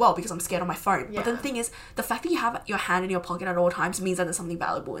pocket as well because I'm scared on my phone. But then Yeah. the thing is, the fact that you have your hand in your pocket at all times means that there's something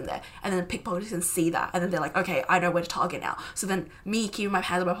valuable in there. And then pickpocketers can see that. And then they're like, okay, I know where to target now. So then me keeping my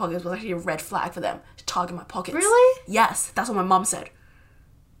hands in my pockets was actually a red flag for them to target my pockets. Really? Yes, that's what my mum said.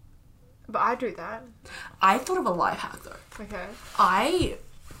 But I do that. I thought of a life hack though. Okay.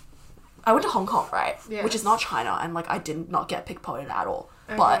 I went to Hong Kong, right? Yes. Which is not China, and like I did not get pickpocketed at all.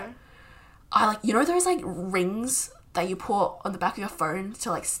 But Okay. I like, you know those like rings that you put on the back of your phone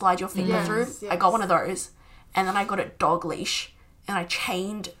to like slide your finger Yes, through? I yes. got one of those, and then I got a dog leash, and I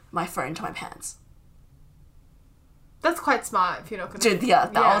chained my phone to my pants. That's quite smart if you're not going to... Dude, yeah,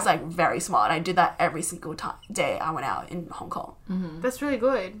 that was like very smart. I did that every single day I went out in Hong Kong. That's really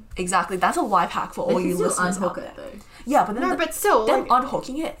good. Exactly, that's a life hack for all They you can still listeners out unhook there. it though. Yeah, but then No, but still, then like,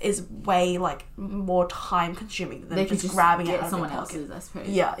 unhooking it is way like more time consuming than They can just grabbing it get out of someone their pocket. else's, I suppose.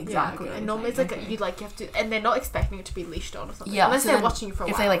 Yeah, yeah, exactly. and normally it's like Okay. you like you have to, and they're not expecting it to be leashed on or something. Yeah, unless so they're then watching you for a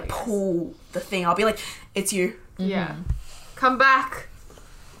if while. they like I guess. pull the thing, I'll be like, "It's you." Yeah. Come back.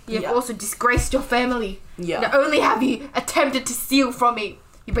 You've Yeah. also disgraced your family. Yeah. Not only have you attempted to steal from me,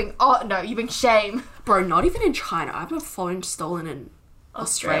 you bring shame. Bro, not even in China. I've had my phone stolen in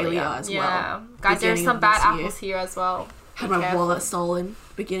Australia as well. Yeah. Guys, there's Beginning some of bad this year. apples here as well. Had Be my careful. wallet stolen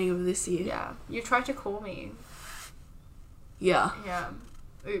beginning of this year. Yeah. You tried to call me. Yeah. Yeah.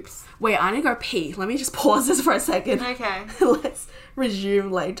 Oops. Wait, I need to go pee. Let me just pause this for a second. Okay. Let's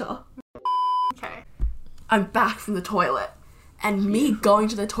resume later. Okay. I'm back from the toilet. And me going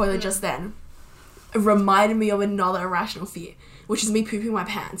to the toilet just then reminded me of another irrational fear, which is me pooping my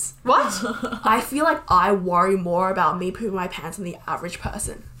pants. What? I feel like I worry more about me pooping my pants than the average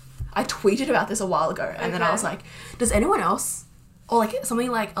person. I tweeted about this a while ago, and then I Okay. was like, does anyone else, or like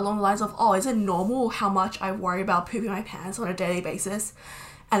something like along the lines of, oh, is it normal how much I worry about pooping my pants on a daily basis?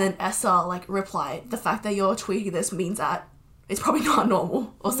 And then Esther like replied, the fact that you're tweeting this means that it's probably not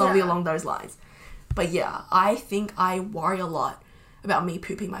normal, or something Yeah. along those lines. But yeah, I think I worry a lot about me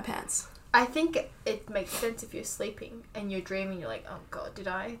pooping my pants. I think it makes sense if you're sleeping and you're dreaming. You're like, oh god, did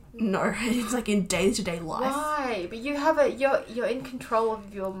I? No, it's like in day-to-day life. Why? But you have you're in control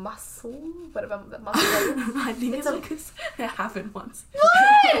of your muscle. Whatever the muscle is. I think it's It's a- because it happened once. When?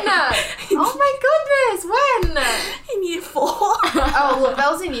 Oh my goodness! When? In year 4. Oh look, that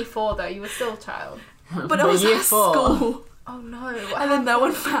was in year 4 though. You were still a child. But it was year at 4. school. Oh no! What And then no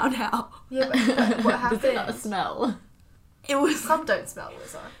one found out. Yeah, but what Does it not happened? smell? It was... Some don't smell,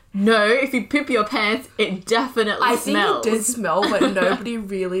 Lisa. No, if you poop your pants, it definitely I think smells. it did smell, but nobody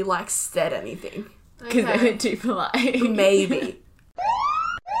really, like, said anything. Because they were too polite. Maybe.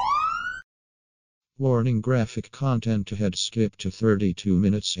 Warning: graphic content ahead. Skip to 32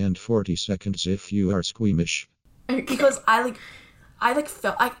 minutes and 40 seconds if you are squeamish. Okay. Because I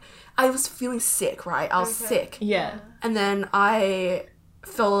felt like... I was feeling sick, right? I was Okay. sick. Yeah. And then I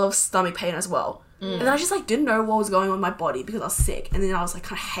felt a little stomach pain as well. And then I just, like, didn't know what was going on in my body because I was sick. And then I was, like,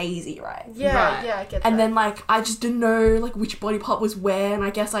 kind of hazy, right? Yeah, Right. yeah, I get that. And then, like, I just didn't know, like, which body part was where, and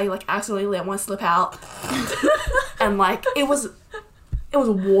I guess I, like, accidentally let one slip out. And, like, it was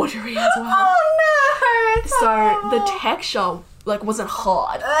watery as well. oh no! It's So, the texture, like, wasn't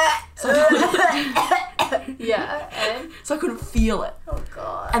hard. yeah, and So I couldn't feel it. oh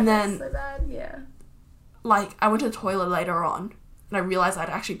god. And that's then- so bad. Yeah. Like, I went to the toilet later on, and I realised I'd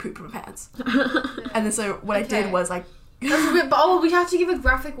actually pooped my pants. And then, so, what I Okay. did was, like... That's a bit, but we have to give a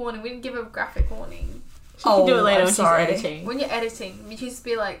graphic warning. We didn't give a graphic warning. She can do it later I'm when sorry. she's editing. When you're editing, you just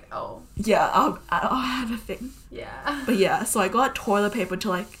be like, oh, Yeah, I'll have a thing. yeah. But yeah, so I got toilet paper to,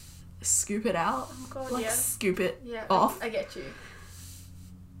 like, scoop it out. Oh god, Like, yeah. scoop it Yeah, off. I get you.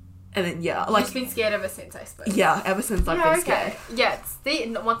 And then, yeah, You've like... just been scared ever since, I suppose. Yeah, ever since I've been scared. Yeah,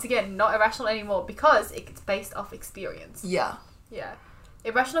 once again, not irrational anymore because it's based off experience. Yeah. Yeah.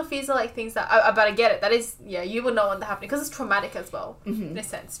 Irrational fears are like things that, but I get it. That is, yeah, you would not want that happening because it's traumatic as well, in a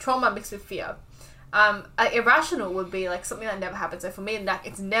sense. Trauma mixed with fear. Irrational would be like something that never happened. So for me, that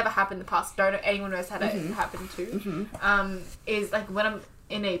it's never happened in the past. Don't know anyone knows how that happened to. Is like when I'm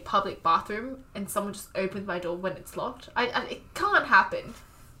in a public bathroom and someone just opens my door when it's locked. It can't happen.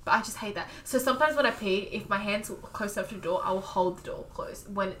 But I just hate that. So sometimes when I pee, if my hand's close enough to the door, I will hold the door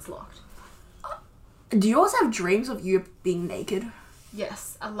closed when it's locked. Do you also have dreams of you being naked?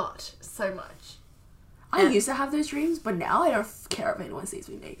 Yes, a lot. So much. I used to have those dreams, but now I don't care if anyone sees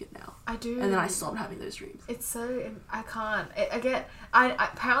me naked now. I do. And then I stopped having those dreams. It's so... I can't.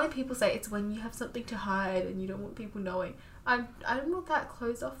 Apparently people say it's when you have something to hide and you don't want people knowing. I'm not that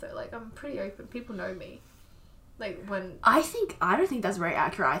closed off though. Like, I'm pretty open. People know me. Like, when... I don't think that's very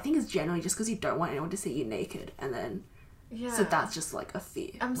accurate. I think it's generally just because you don't want anyone to see you naked, and then... Yeah. So that's just, like, a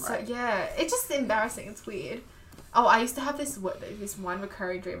fear. I'm so... right? Yeah. It's just embarrassing. It's weird. Oh, I used to have this one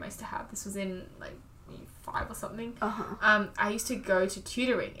recurring dream I used to have. This was in, like, 5 or something. Uh-huh. I used to go to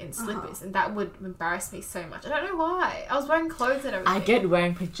tutoring in slippers, and that would embarrass me so much. I don't know why. I was wearing clothes and everything. I get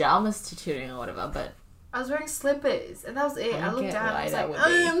wearing pajamas to tutoring or whatever, but I was wearing slippers, and that was it. I I looked get down and why I was that like,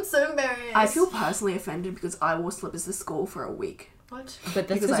 would be. I'm so embarrassed. I feel personally offended because I wore slippers to school for a week. What? that's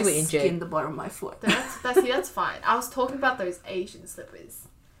Because because I you were injured. skinned the bottom of my foot. That's fine. I was talking about those Asian slippers.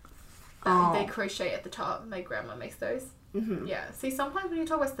 Oh. They crochet at the top. My grandma makes those. Mm-hmm. Yeah. See, sometimes when you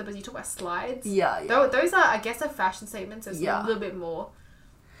talk about slippers, you talk about slides. Yeah, yeah. Those are, I guess, are fashion statements. So it's Yeah. a little bit more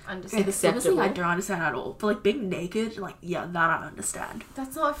Yeah, understandable. the slippers thing I acceptable. don't understand at all. But, like, being naked, like, yeah, that I understand.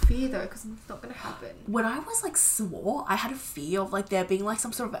 That's not a fear though, because it's not gonna happen. When I was, like, small, I had a fear of, like, there being, like,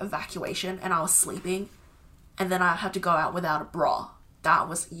 some sort of evacuation and I was sleeping and then I had to go out without a bra. That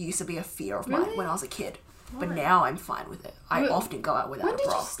used to be a fear of mine Really? when I was a kid. But Why? now I'm fine with it. I When- often go out without When a did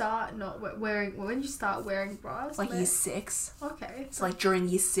bra. you start not wearing? When did you start wearing bras? Like Where- year 6. Okay. So, like, during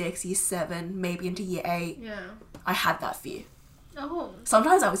year 6, year 7, maybe into year 8, Yeah. I had that fear. Oh.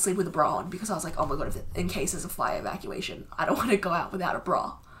 Sometimes I would sleep with a bra on because I was like, oh my god, in case there's a fire evacuation, I don't want to go out without a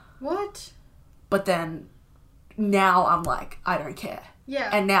bra. What? But then now I'm like, I don't care. Yeah.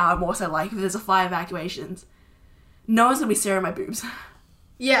 And now I'm also like, if there's a fire evacuations, no one's gonna be staring at my boobs.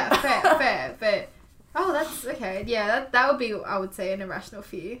 Yeah, fair. But oh, that's okay. Yeah, that would be, I would say, an irrational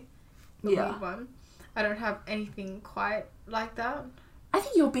fear. The Yeah. weird one. I don't have anything quite like that. I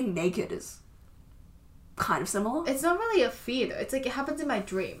think your being naked is kind of similar. It's not really a fear though. It's like it happens in my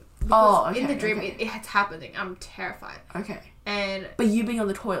dream. Oh, Because in the okay, dream, okay. it's happening. I'm terrified. Okay. And But you being on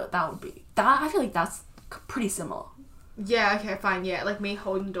the toilet, that would be... That, I feel like that's pretty similar. yeah, okay, fine. Yeah, like me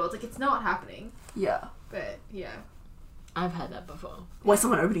holding the door. It's like it's not happening. Yeah. But yeah. I've had that before. Where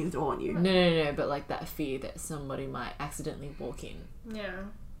someone opening the door on you. No, but like that fear that somebody might accidentally walk in. Yeah.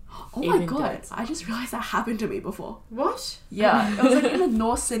 Oh my Even god, though- I just realised that happened to me before. What? Yeah, it was like in the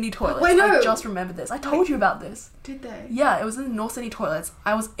North Sydney toilets. Wait, no. I just remembered this. I told you about this. Did they? Yeah, it was in the North Sydney toilets.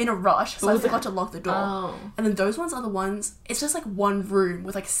 I was in a rush, so I Was it- forgot to lock the door. Oh. And then those ones are the ones, it's just like one room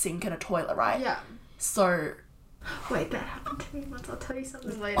with like a sink and a toilet, right? Yeah. So, Wait, that happened to me once. I'll tell you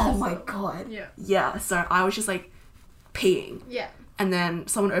something later. oh my so- god. Yeah. Yeah, so I was just like peeing. Yeah. And then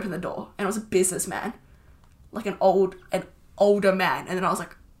someone opened the door, and it was a businessman. Like an older man. And then I was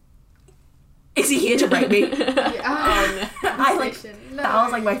like, is he here to rape me? Yeah. I like, Conversation. that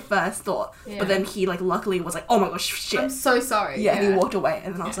was like my first thought. Yeah. But then he like luckily was like, oh my gosh, shit. I'm so sorry. Yeah, and he walked away,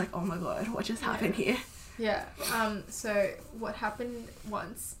 and then I was like, oh my god, what just happened here? Yeah. So what happened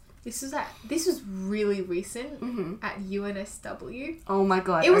once? This was really recent at UNSW. Oh my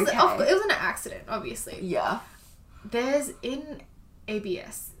god. It was okay. it was an accident, obviously. Yeah. There's in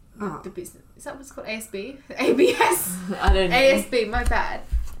ABS Oh. the business. Is that what it's called? ASB? ABS. I don't know. ASB. My bad.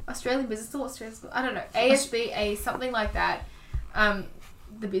 Australian Business School. Australian School. I don't know. ASB. Something like that.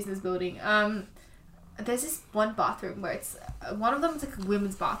 The business building. There's this one bathroom where it's one of them is like a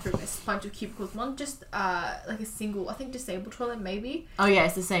women's bathroom. There's a bunch of cubicles. One just like a single, I think disabled toilet maybe. Oh yeah,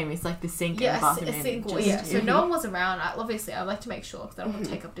 it's the same. It's like the sink Yeah, and bathroom. a and single. just- Yeah. So no one was around. Obviously, I like to make sure because I don't want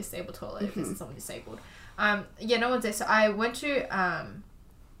to take up disabled toilet if there's someone disabled. Yeah, no one's there. So I went to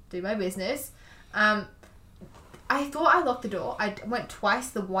do my business. I thought I locked the door. I went twice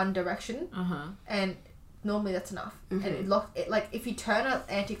the one direction, and normally that's enough. And it locked it. Like if you turn it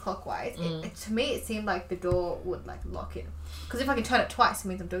anti-clockwise, to me it seemed like the door would like lock it. Because if I can turn it twice, it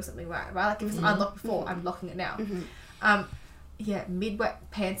means I'm doing something right. Like if it's unlocked before, I'm locking it now. Yeah, mid-wet,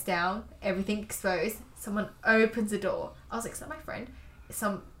 pants down, everything exposed. Someone opens the door. I was like, is that my friend?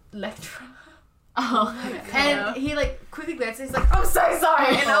 Some lecturer. Oh, And he like quickly glanced. He's like, "I'm so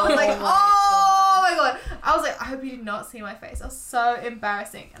sorry," and I was like, "Oh my god!" I was like, "I hope you did not see my face." I was so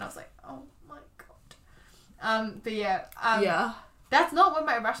embarrassing, and I was like, "Oh my god." But yeah. Yeah. That's not where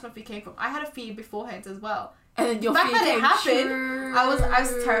my irrational fear came from. I had a fear beforehand as well. And then your The fact fear that it came happened, true. I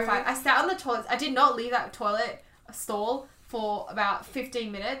was terrified. I sat on the toilet. I did not leave that toilet stall for about 15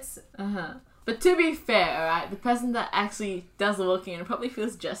 minutes. But to be fair, alright, the person that actually does the walking in probably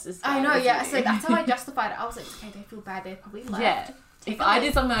feels just as bad I know, as yeah. you. So that's how I justified it. I was like, okay, they feel bad. They probably left. Yeah. Take If a I look.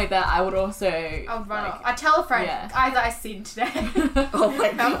 did something like that, I would also. I would run like, off. I'd tell a friend, Yeah. guys, I sinned today. Oh my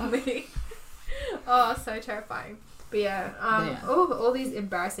Help me. Oh, so terrifying. But yeah, Yeah. all these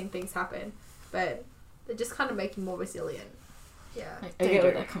embarrassing things happen, but they just kind of make you more resilient. Yeah. Like, They I get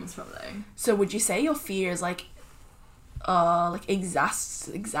where do. that comes from though. So would you say your fear is like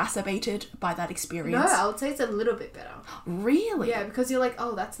exacerbated by that No, experience? I would say it's a little bit better. Really? Yeah, because you're like,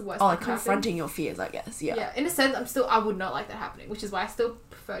 oh, that's the worst. Oh, that like can happen. confronting your fears, I guess. Yeah. Yeah, in a sense, I would not like that happening, which is why I still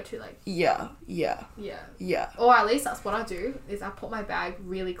prefer to like, Yeah. Yeah. yeah. Yeah. Or at least that's what I do, is I put my bag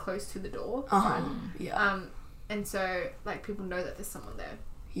really close to the door. Yeah. And so, like, people know that there's someone there.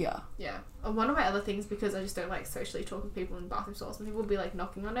 Yeah. Yeah. One of my other things, because I just don't like socially talk with people in bathroom stalls, and people will be like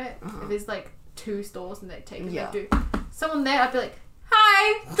knocking on it. If there's like 2 stalls and they take it, Yeah. they do. Someone there, I'd be like,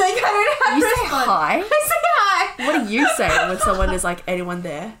 hi! Like, I don't have You to say respond. hi? I say hi! What do you say when someone is like, anyone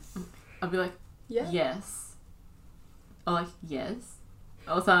there? I'd be like, Yeah. yes. Or like, yes.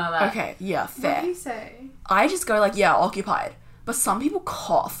 Or something like that. Okay, yeah, What do fair. you say? I just go like, yeah, occupied. But some people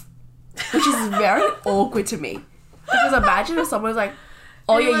cough, which is very awkward to me. Because imagine if someone's like,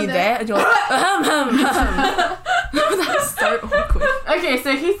 oh yeah, Anyone you there? there? And you're like, That's so awkward. Okay,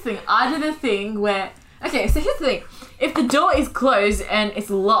 so here's the thing. I did a thing where... Okay, so here's the thing. If the door is closed and it's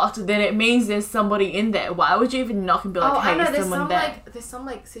locked, then it means there's somebody in there. Why would you even knock and be like, Oh, hey, I know, is there's someone some there? there's some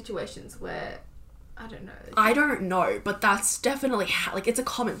like situations where, I don't know. I don't know, but that's definitely, like, it's a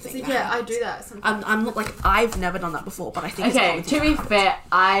common thing. So, that yeah, I happens. do that sometimes. I'm not, like, I've never done that before, but I think it's a Okay, common to thing be that fair,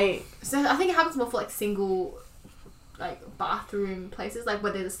 I... So I think it happens more for like single, like bathroom places, like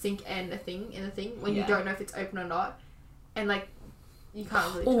where there's a sink and a thing in the thing, when you Yeah. don't know if it's open or not, and like you can't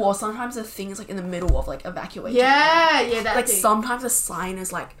really. happens. tell. Or sometimes the thing is, like, in the middle of, like, evacuation. Yeah, that Like, thing. sometimes a sign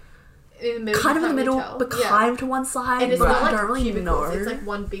is, like, in the middle. kind of you in the can't middle, really but tell. Yeah. kind of to one side. And it's but not I like don't really cubicles. know. It's like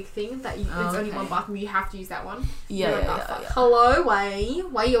one big thing that you. It's only one Okay. bathroom. You have to use that one. Yeah, You're like, yeah, "Oh, yeah, fuck. yeah. Hello, why you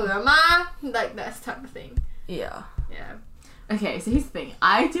ma? Like that type of thing. Yeah. Yeah. Okay, so here's the thing.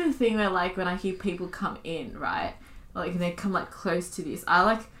 I do a thing where, like, when I hear people come in, right? Like, they come, like, close to this.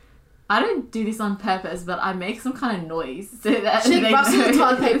 I don't do this on purpose, but I make some kind of noise so that She they rustles know the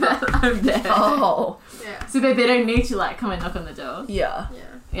toilet paper. that I'm there. Oh. Yeah. So that they don't need to, like, come and knock on the door. Yeah. Yeah.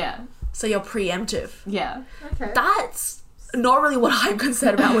 Yeah. So you're preemptive. Yeah. Okay. That's not really what I'm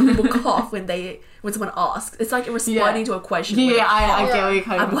concerned about when people cough when someone asks. It's like responding to a question. when they Yeah, I cough. get what you're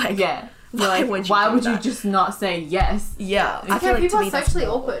kind of I'm like, yeah. You're why like, would you why do would you that? just not say yes? Yeah. I Okay, feel like people to me are that's socially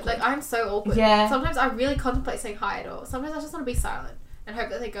more awkward. Like I'm so awkward. Yeah. Sometimes I really contemplate saying hi at all. Sometimes I just want to be silent and hope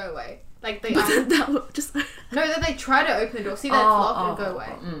that they go away. Like they But then that would just no, that they try to open the door, see that it's locked, and go away.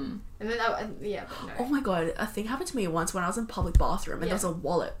 Mm. And then yeah, but Oh no. my god, a thing happened to me once when I was in public bathroom and Yeah. there was a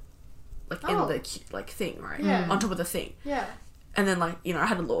wallet like Oh. in the like thing, right? Yeah. On top of the thing. Yeah. And then like, I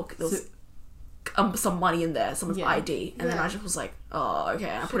had a look. There was some money in there, someone's Yeah. ID, and then Yeah. I just was like, oh, okay,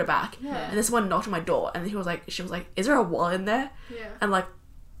 and I put it back. Yeah. And then someone knocked on my door, and she was like, is there a wallet in there? Yeah. And like,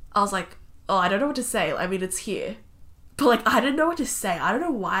 I was like, oh, I don't know what to say. I mean, it's here. But like, I didn't know what to say. I don't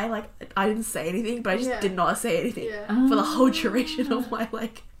know why, like, I didn't say anything, but I just Yeah. did not say anything Yeah. for the whole duration of my,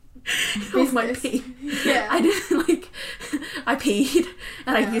 like, of my Business. pee. Yeah. I didn't, like, I peed,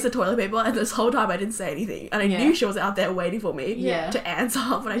 and I Yeah. used the toilet paper, and this whole time I didn't say anything. And I Yeah. knew she was out there waiting for me Yeah. to answer,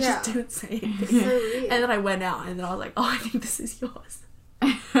 but I Yeah. just didn't say anything. It's so weird. And then I went out, and then I was like, oh, I think this is yours.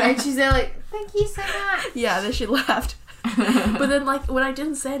 And she's there like, thank you so much. Yeah, then she left. But then, like, when I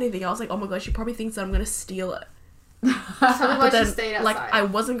didn't say anything, I was like, oh my god, she probably thinks that I'm gonna steal it. Tell me why But she then, stayed outside. like, I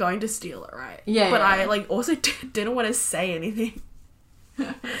wasn't going to steal it, right? Yeah, But yeah, I, yeah. like, also didn't want to say anything.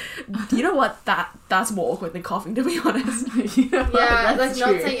 You know what? That's more awkward than coughing, to be honest. yeah, like that's not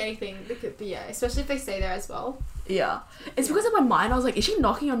true. saying anything. But yeah, especially if they stay there as well. Yeah. It's because in my mind, I was like, is she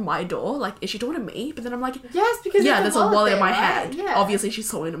knocking on my door? Like, is she talking to me? But then I'm like, Yes, because yeah, there's a wallet in my there, right? hand. Yeah. Obviously,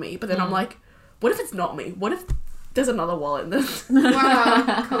 she's talking to me. But then I'm like, what if it's not me? What if there's another wallet in this?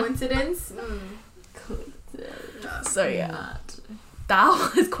 Wow, coincidence. So, yeah. Not.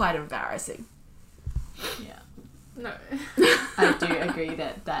 That was quite embarrassing. Yeah. No. I do agree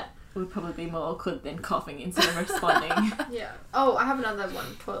that would probably be more awkward than coughing instead of responding. Yeah. Oh, I have another one.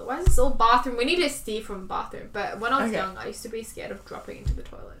 Toilet. Why is this all bathroom? We need to steer from bathroom. But when I was Okay. young, I used to be scared of dropping into the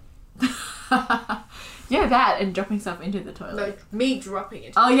toilet. Yeah, that and dropping stuff into the toilet. No, me dropping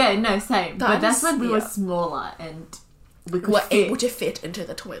into. Oh yeah, no, same. But that's That's- when we were yeah. smaller and we could Were fit. able to fit into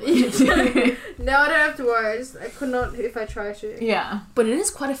the toilet. No, I don't have to worry. I could not if I tried to. Yeah. But it is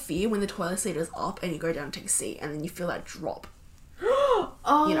quite a fear when the toilet seat is up and you go down and take a seat and then you feel that drop.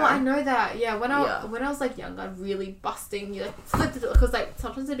 Oh, You know? I know that. Yeah, when Yeah. I was like young, I'd really busting. You like flip the door because like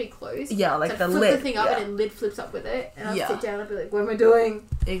sometimes it'd be closed. Yeah, like so the I'd flip lid. the thing up yeah. and the lid flips up with it, and I'd Yeah. sit down and be like, "What am I doing?"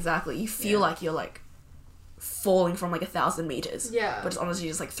 Exactly. You feel Yeah. like you're like falling from like 1,000 meters. Yeah. But it's honestly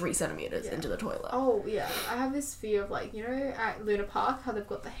just like 3 centimeters Yeah. into the toilet. Oh yeah, I have this fear of like at Luna Park how they've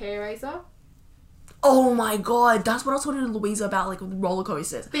got the hair razor. Oh my god, that's what I was talking to Louisa about, like with roller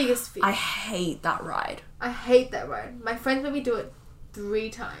coasters. Biggest fear. I hate that ride. I hate that ride. My friends made me do it 3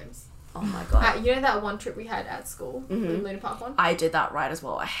 times. Oh my god. You know that one trip we had at school, the Luna Park one. I did that ride as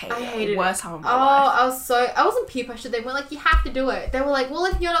well. I I it. hated Worst it. time of Oh, my life. I wasn't peer pressured. They weren't like, you have to do it. They were like, well,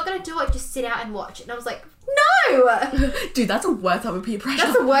 if you're not gonna do it, just sit out and watch it. And I was like, no! Dude, that's a worst time of peer pressure.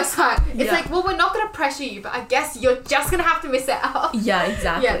 That's the worst time. It's Yeah. like, well, we're not gonna pressure you, but I guess you're just gonna have to miss out. Yeah,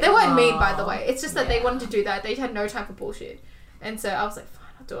 exactly. Yeah, they weren't mean, by the way. It's just that they Yeah. wanted to do that. They had no time for bullshit. And so I was like, fine,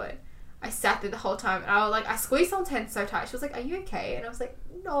 I'll do it. I sat there the whole time, and I squeezed someone's hand so tight. She was like, are you okay? And I was like,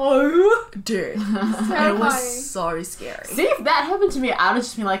 no. Dude. It Terrifying. was so scary. See, if that happened to me, I would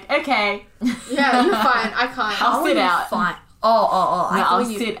just be like, okay. Yeah, you're fine. I can't. I'll How sit are you out. Fine. Oh. No, I I'll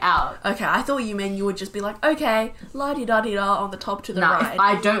thought you... sit out. Okay, I thought you meant you would just be like, okay, la-di-da-di-da on the top to the No, right. if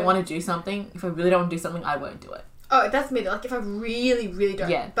I don't want to do something, if I really don't want to do something, I won't do it. Oh, that's me. Like, if I really, really don't.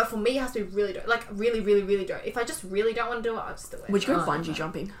 Yeah. But for me, it has to be really don't. Like, really, really, really don't. If I just really don't want to do it, I'll just do it. Would you go Oh, bungee okay.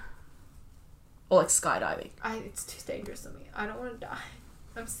 jumping? Or like skydiving? It's too dangerous for me. I don't want to die.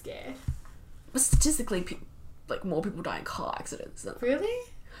 I'm scared. But statistically, like more people die in car accidents. Than... Really?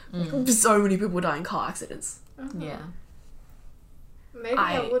 So many people die in car accidents. Yeah. Maybe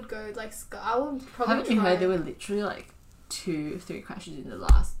I I- would go, like, I would probably Haven't you try. heard there were literally like 2-3 crashes in the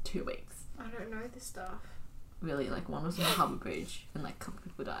last 2 weeks? I don't know this stuff. Really, like one was on the Harbour Bridge and like a couple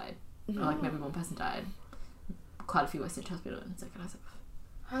people died. Or like maybe one person died. Quite a few were sent to hospital and second hospital.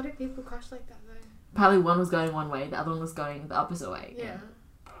 How do people crash like that, though? Apparently one was going one way, the other one was going the opposite way. Yeah.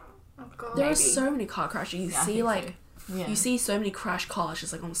 Oh, God. There are Maybe. so many car crashes. You Yeah, I see think like so. Yeah. You see so many crash cars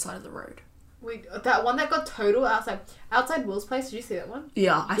just like on the side of the road. That one that got totaled outside Will's place. Did you see that one?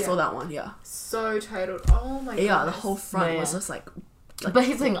 Yeah, I Yeah. saw that one. Yeah, So totaled. Oh my god. yeah. The whole front Yeah. was just like. But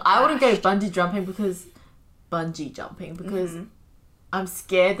here's the thing, I wouldn't go bungee jumping because I'm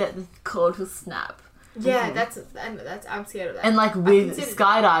scared that the cord will snap. Yeah, that's I'm scared of that. And like I with considered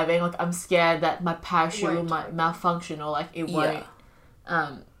skydiving, like I'm scared that my parachute will Won't. malfunction or like it Yeah.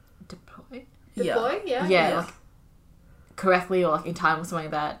 won't deploy. deploy. Yeah. Yeah, like correctly or like in time or something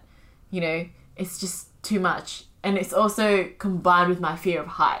like that. You know, it's just too much. And it's also combined with my fear of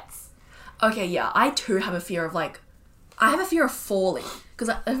heights. Okay, yeah. I too have a fear of like. I have a fear of falling because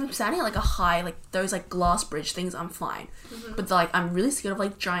if I'm standing at like a high, like those like glass bridge things, I'm fine. But like I'm really scared of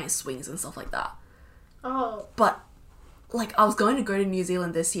like giant swings and stuff like that. Oh. But like I was going to go to New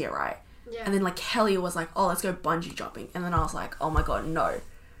Zealand this year, right? Yeah. And then like Kelly was like, "Oh, let's go bungee jumping," and then I was like, "Oh my god, no!"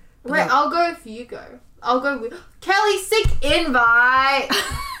 But Wait, then- I'll go if you go. I'll go with Kelly. Sick invite.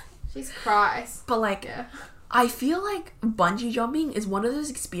 Jesus Christ. But like, Yeah. I feel like bungee jumping is one of those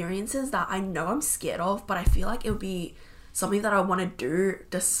experiences that I know I'm scared of, but I feel like it would be something that I want to do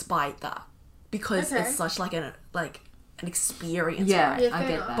despite that because Okay. it's such like an experience. Yeah, right? Yeah, I fair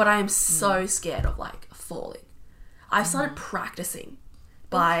get enough. that. But I am so scared of like falling. I've started practicing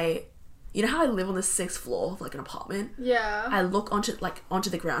by, you know how I live on the 6th floor of like an apartment. Yeah. I look onto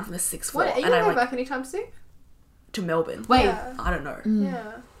the ground from the 6th floor What? Are you and I gonna go went back anytime soon? to Melbourne. Wait, Yeah. I don't know.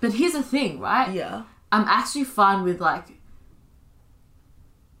 Yeah. but here's the thing, right? Yeah. I'm actually fine with like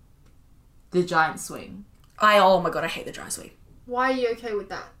the giant swing Oh my god, I hate the giant swing. Why are you okay with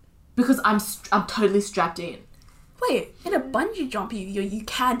that? because I'm totally strapped in. Wait, in a bungee jump, you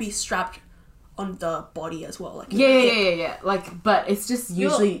can be strapped on the body as well. Like Yeah. Like, but it's just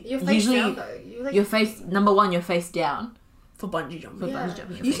usually you're face usually down though. You like your face. Number one, your face down. for bungee jumping. Yeah. Bungee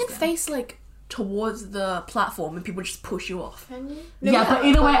jumping, your You face can down. face like towards the platform and people just push you off. Can you? Yeah, but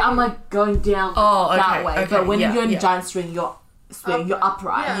either way, I'm like going down Oh, that okay, way. okay, But when yeah, you're in yeah. a giant swing, you're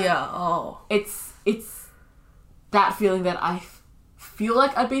upright. Yeah. Yeah. Oh. It's that feeling that I feel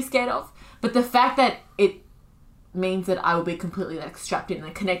like I'd be scared of. But the fact that it means that I will be completely like strapped in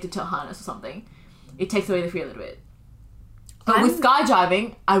and connected to a harness or something, it takes away the fear a little bit. But with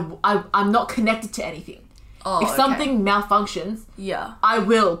skydiving, I'm not connected to anything. Oh, If okay. something malfunctions, Yeah. I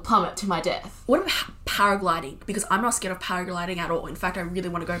will plummet to my death. What about paragliding? Because I'm not scared of paragliding at all. In fact, I really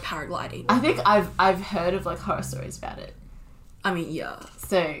want to go paragliding. I think I've heard of like horror stories about it. I mean, yeah.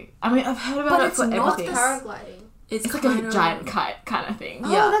 So I mean I've heard about But it it's for not everything. the Paragliding. It's like kind a of giant kite kind of thing.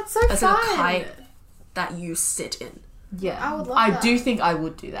 Yeah. Oh, that's so it's like a fun. kite that you sit in. Yeah, I would love I that. do think I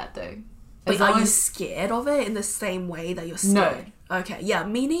would do that though. But As are long you as- scared of it in the same way that you're No. scared? Okay, yeah,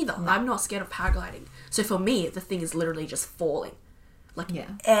 me neither. I'm not scared of paragliding. So for me, the thing is literally just falling. Like Yeah.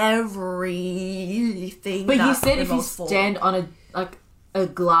 everything. But you that said if you involves falling. stand on a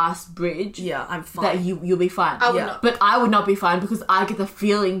glass bridge, Yeah, I'm fine. that you'll be fine. I would Yeah. not. But I would not be fine because I get the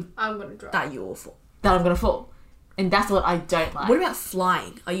feeling I'm gonna drive. that you will fall. that I'm gonna fall, and that's what I don't like. What about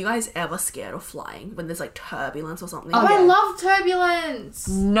flying? Are you guys ever scared of flying when there's like turbulence or something? Oh, I yeah. love turbulence.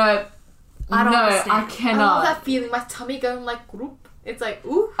 No, I don't no, understand. I I love cannot. that feeling. My tummy going like group. It's like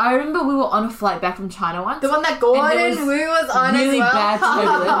ooh. I remember we were on a flight back from China once. The one that Gordon And there was Wu was on really as well. bad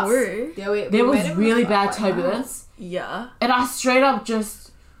turbulence. Woo. Yeah, we There went was in really with bad like, turbulence, Yeah. and I straight up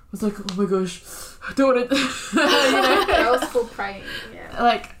just was like, "Oh my gosh, I don't want to," you Wow. know. I was full praying. Yeah.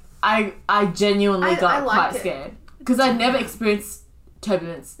 Like I genuinely I got liked quite it. scared because I'd never experienced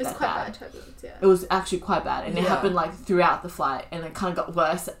turbulence It's that quite bad. bad turbulence. Yeah. It was actually quite bad, and it Yeah. happened like throughout the flight, and it kind of got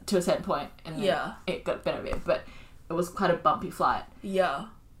worse to a certain point, and then Yeah. it got better a bit, but it was quite a bumpy flight. Yeah.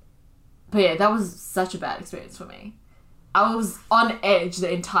 But yeah, that was such a bad experience for me. I was on edge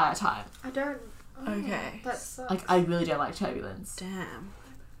the entire time. I don't. Oh, Okay. That sucks. Like I really don't like turbulence. Damn.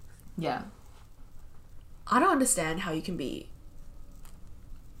 Yeah. I don't understand how you can be.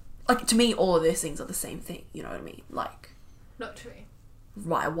 Like, to me, all of these things are the same thing. You know what I mean? Like, Not true.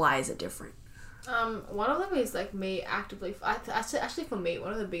 why is it different? One of them is like me actively. Actually, for me,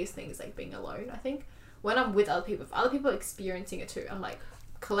 one of the biggest things is like being alone. I think when I'm with other people, if other people are experiencing it too, I'm like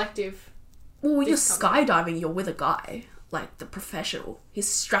collective. Well, when you're Discomfort. skydiving, you're with a guy, like the professional. He's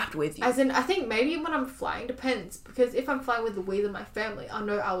strapped with you. As in, I think maybe when I'm flying depends because if I'm flying with my family, I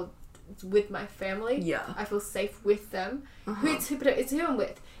know it's with my family. Yeah. I feel safe with them. It's who I'm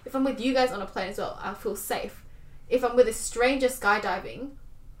with. If I'm with you guys on a plane as well, I feel safe. If I'm with a stranger skydiving,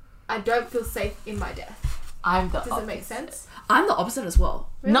 I don't feel safe in my death. I'm the Does opposite. it make sense? I'm the opposite as well.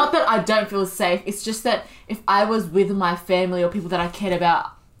 Really? Not that I don't feel safe, it's just that if I was with my family or people that I cared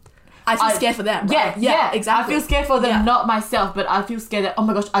about, I feel scared for them. Yeah, Right? yeah, exactly. I feel scared for them, Yeah. not myself, but I feel scared that, oh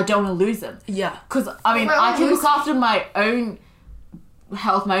my gosh, I don't want to lose them. Yeah. Because, I mean, Well, I can look lose- after my own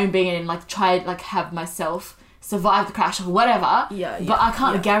health, my own being, and like try like have myself survive the crash or whatever. Yeah, But yeah, I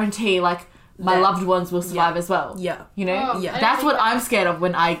can't yeah. guarantee like my That- loved ones will survive as well. Yeah. You know? Oh, Yeah. I don't That's think what that- I'm scared of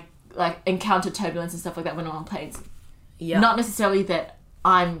when I like encounter turbulence and stuff like that when I'm on planes. Yeah. Not necessarily that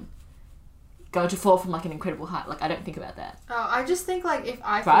I'm going to fall from like an incredible height. Like I don't think about that. Oh, I just think like if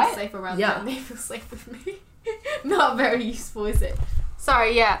I feel Right? safe around Yeah. them, they feel safe with me. Not very useful, is it?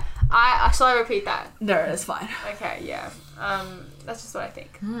 Sorry, yeah. Shall I repeat that? No, it's fine. Okay, yeah. That's just what I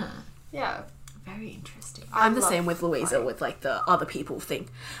think. Yeah. Very interesting. I'm the love same with Louisa flying. with like the other people thing.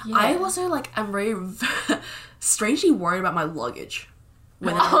 Yeah. I also like I'm very strangely worried about my luggage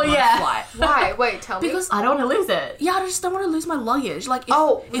when I'm Oh, on my yeah. flight. Why? Wait, tell me. Because I don't want to lose it. yeah, I just don't want to lose my luggage. Like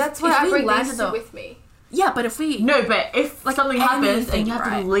if, that's why I we bring landed these the- two with me. Yeah, but if we No, but if like something happens anything, and you have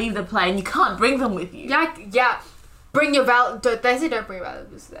right? to leave the plane, you can't bring them with you. Yeah. Bring your They say don't bring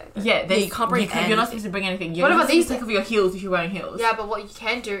valuables today. Yeah, you can't bring You're not anything. supposed to bring anything. You're What not about supposed these to take off your heels if you're wearing heels. Yeah, but what you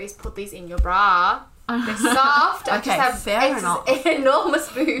can do is put these in your bra. They're soft. I Okay, just have fair enough. enormous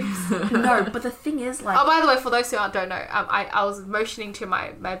boobs. no, but the thing is like Oh, by the way, for those who don't know, I was motioning to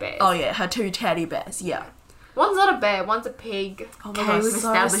my bears. oh yeah, her two teddy bears. Yeah. One's not a bear, one's a pig. Oh my Okay, God, we've so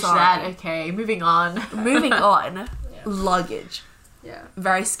established sorry. that. Okay, moving on. Moving on, luggage. Yeah.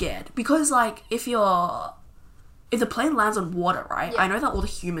 Very scared because like if the plane lands on water, right? Yeah. I know that all the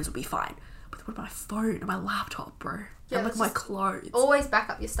humans will be fine, but what about my phone and my laptop, bro? Yeah, and like it's my just- clothes. Always back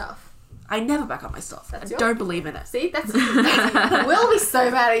up your stuff. I never back up my stuff. I That's your- don't believe in it. See, that's Will be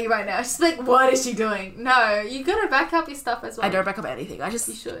so mad at you right now. She's like, what is she doing? No, you gotta back up your stuff as well. I don't back up anything. You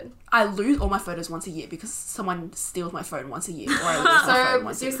should. I lose all my photos once a year because someone steals my phone once a year, or I lose my phone So,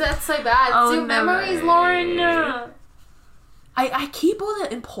 once a you year. said that's so bad. Oh, It's your no. memories, Lauren. I keep all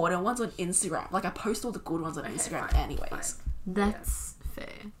the important ones on Instagram. Like I post all the good ones on Okay, Instagram, fine, anyways. fine. That's fair.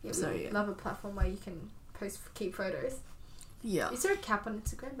 Yeah, So, we yeah. love a platform where you can keep photos. Yeah. Is there a cap on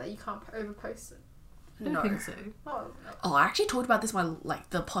Instagram that you can't overpost it? I don't No. think so. Oh, Oh, I actually talked about this in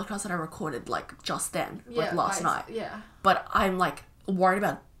the podcast that I recorded just then, last night. Yeah. But I'm like worried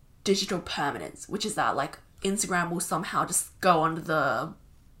about digital permanence, which is that like Instagram will somehow just go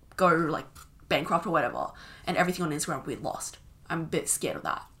like bankrupt or whatever, and everything on Instagram will be lost. I'm a bit scared of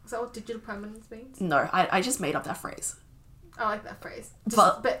that. Is that what digital permanence means? No, I just made up that phrase. I like that phrase.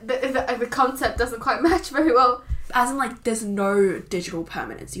 But- But the concept doesn't quite match very well. As in like there's no digital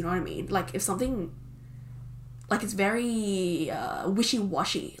permanence, you know what I mean? Like if something like it's very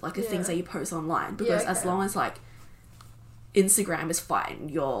wishy-washy, like the things Yeah. that you post online, because as okay. long as like Instagram is fine,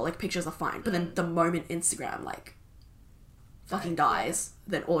 your like pictures are fine, but then the moment Instagram like fucking dies,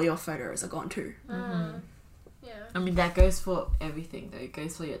 then all your photos are gone too. Yeah. I mean, that goes for everything, though. It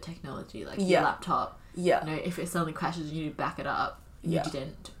goes for your technology, like Yeah. your laptop. Yeah, You know, if it suddenly crashes and you back it up, Yeah. you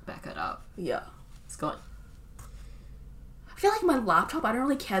didn't back it up. yeah. It's gone. I feel like my laptop, I don't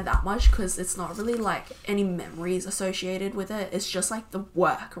really care that much because it's not really like any memories associated with it. It's just like the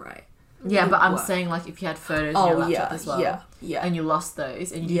work, right? Yeah, but I'm Work. saying, like, if you had photos on your Oh laptop yeah, as well, yeah. and you lost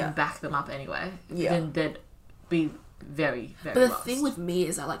those, and you Yeah. didn't back them up anyway, Yeah. then they'd be very, very But the lost. thing with me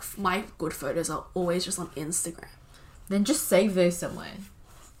is that like my good photos are always just on Instagram. Then just save those somewhere.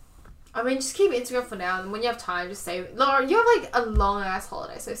 I mean, just keep Instagram for now, and when you have time, just save it. Laura, you have like a long ass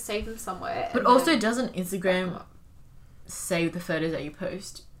holiday, so save them somewhere. But and also, then- doesn't Instagram save the photos that you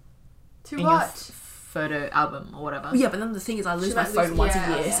post to in your what? photo album or whatever? Yeah, but then the thing is I lose She my might phone lose- once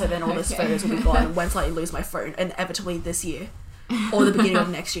yeah, a year, yeah. so then all those Okay. photos will be gone once I lose my phone, inevitably this year. Or the beginning of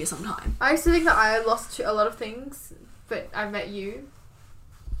next year sometime. I used to think that I lost a lot of things, but I met you.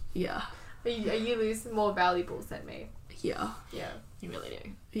 Yeah. You lose more valuables than me. Yeah. Yeah, You really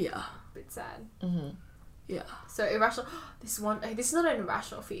do. Yeah. bit sad. Mm-hmm. Yeah. So irrational. This is not an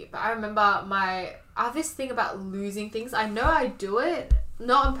irrational fear, but I remember I have this thing about losing things. I know I do it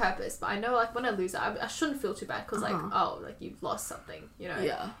not on purpose, but I know like when I lose it, I shouldn't feel too bad because like like you've lost something, you know.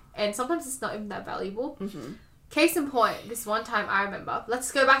 Yeah. And sometimes it's not even that valuable. Mm-hmm. Case in point, this one time I remember.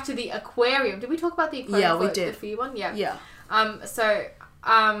 Let's go back to the aquarium. Did we talk about the aquarium? Yeah, we for did. The fear one, yeah. Yeah.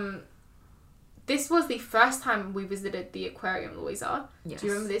 This was the first time we visited the aquarium, Louisa. Yes. Do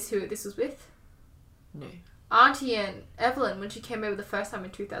you remember this? Who this was with? No. Auntie and Evelyn when she came over the first time in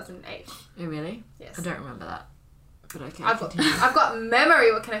 2008. Oh, really? Yes. I don't remember that. But okay, I've got, continue. I've got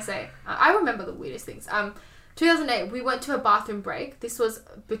memory. What can I say? I remember the weirdest things. 2008, we went to a bathroom break. This was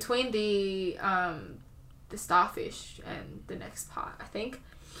between the starfish and the next part, I think.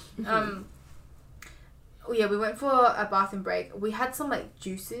 Yeah, we went for a bathroom break. We had some like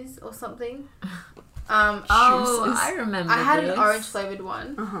juices or something. Oh, Juices. I remember. I had this. an orange flavored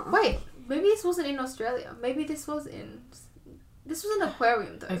one. Uh-huh. Wait, maybe this wasn't in Australia. Maybe this was an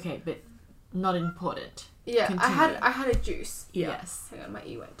aquarium though. Okay, but not important. Yeah, Continue. I had a juice. Yeah. Yes. Hang on, my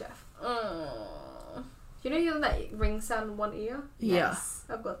ear went deaf. You know you have that ring sound in one ear? Yeah. Yes.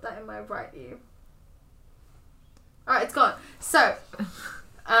 I've got that in my right ear. Alright, it's gone. So,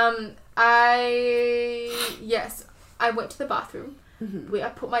 I went to the bathroom. Mm-hmm. I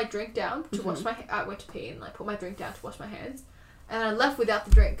put my drink down to wash my. I went to pee and put my drink down to wash my hands, and I left without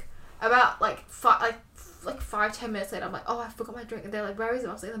the drink. About 5-10 minutes later, I'm like, oh, I forgot my drink, and they're like, where is it?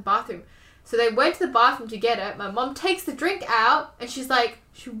 I was like, in the bathroom. So they went to the bathroom to get it. My mom takes the drink out, and she's like,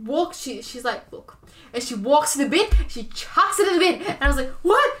 she's like, look, and she walks to the bin, she chucks it in the bin, and I was like,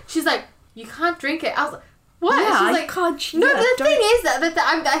 what? She's like, you can't drink it. I was like, what? Yeah, and she's I like, can't. no, yeah, the don't- thing is that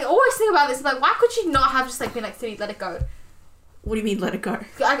I always think about this. I'm like, why could she not have just been like, Cindy, let it go? What do you mean, let it go?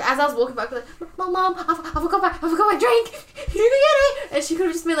 As I was walking back, I was like, Mom, I forgot my drink. You can get it. And she could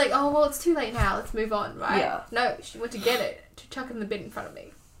have just been like, oh well, it's too late now. Let's move on, right? Yeah. No, she went to get it to chuck it in the bin in front of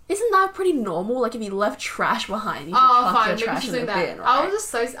me. Isn't that pretty normal? Like, if you left trash behind, you should Oh, chuck fine. your Maybe trash she's in the doing that. bin, right? I was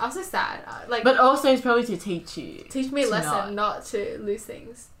so sad. But also, it's probably to teach you. Teach me a to lesson not to lose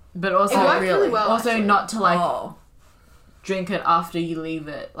things. But also, It worked really? really well. also actually. not to Oh. drink it after you leave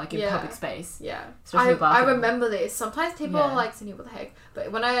it, in Yeah. public space. Yeah, Especially the I bathroom. remember this. Sometimes people Yeah. are like, Cindy, what the heck?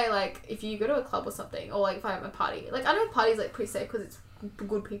 But when I if you go to a club or something, or if I'm at a party, I know parties pretty safe because it's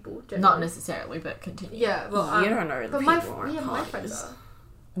good people. Generally. Not necessarily, but continue. Yeah, well, You don't know the but people at my parties. friends are.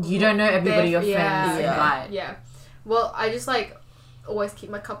 You don't know everybody your friends yeah. invite. Yeah. Well, I just always keep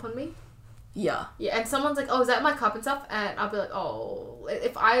my cup on me. Yeah. Yeah, and someone's like, "Oh, is that my cup and stuff?" And I'll be like, "Oh,"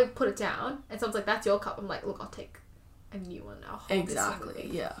 if I put it down, and someone's like, "That's your cup," I'm like, "Look, I'll take a new one now." Exactly.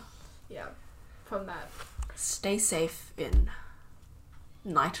 Yeah. Yeah. From that. Stay safe in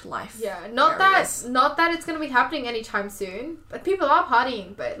nightlife. Yeah. Not areas. that it's gonna be happening anytime soon. But people are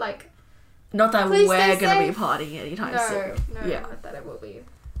partying. But Not that Please we're stay gonna be safe. partying anytime no, soon. no, Yeah. not that it will be.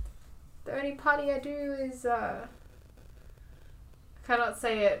 The only party I do is I cannot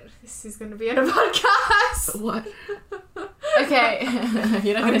say it. This is gonna be on a podcast. What? Okay,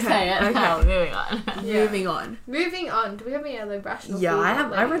 you're not gonna Okay, say it. okay. No, moving on. Yeah. Moving on. Moving on. Do we have any other rational? Yeah,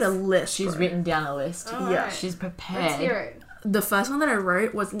 food I read a ladies? list. She's bro. written down a list. Oh, Yeah. alright. She's Let's prepared. hear it. The first one that I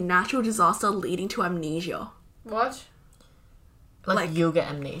wrote was natural disaster leading to amnesia. What? Like, you'll get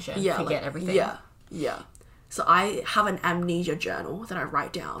amnesia. Yeah. Forget like, everything. Yeah. Yeah. So I have an amnesia journal that I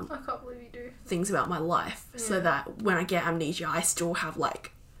write down I can't believe you do. things about my life so that when I get amnesia, I still have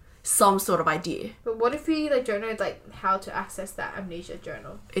some sort of idea. But what if we don't know how to access that amnesia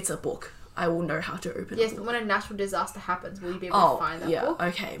journal? It's a book. I will know how to open Yes, a but book. when a natural disaster happens, will you be able Oh, to find that yeah. book?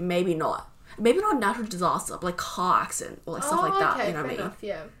 Okay, maybe not. Maybe not natural disaster, but car accident or stuff like that. Okay, You know what I fair mean? enough,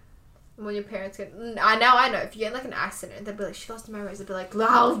 yeah. When your parents get... I know. If you get an accident, they'll be like, she lost her memories. They'll be like,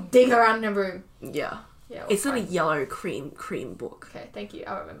 I'll dig around in a room. Yeah. Yeah, It's in a fine. yellow cream book. Okay, thank you.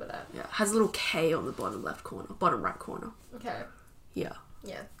 I'll remember that. Yeah. Has a little K on the bottom right corner. Okay. Yeah.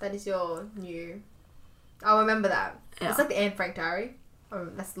 Yeah, that is your new... I'll remember that. Yeah. It's like the Anne Frank Diary.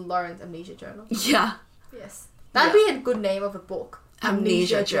 That's Lauren's Amnesia Journal. Yeah. Yes. That'd be a good name of a book.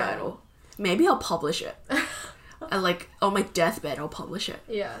 Amnesia journal. Maybe I'll publish it. And on my deathbed, I'll publish it.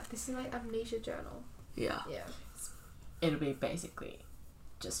 Yeah, this is my Amnesia Journal. Yeah. Yeah. It'll be basically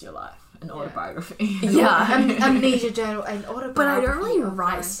just your life, an autobiography. Yeah. Amnesia Journal and autobiography. But I don't really of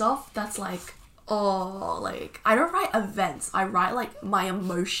write mine. stuff that's I don't write events. I write my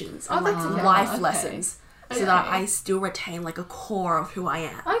emotions and that's okay. life Okay. lessons so Okay. that I still retain a core of who I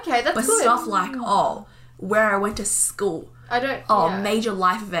am. Okay, that's But good. stuff where I went to school, I don't. major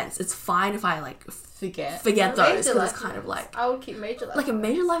life events. It's fine if I Forget. forget those Major because life it's kind of events. I would keep major life. a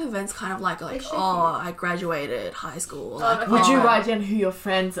major life event's kind of should be. I graduated high school. okay. Would you oh, write down who your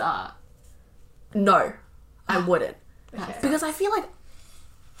friends are? No, I wouldn't Okay. because I feel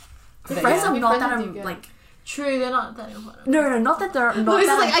But friends yeah. are Be not friends that with you, good. True, they're not that important. no, not that they're not Louise is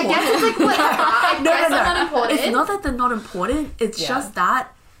that I guess important. it's whatever. I guess no. it's not important. It's not that they're not important. It's Yeah. just that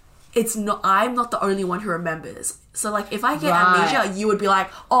it's not. I'm not the only one who remembers. So if I get Right. amnesia, you would be like,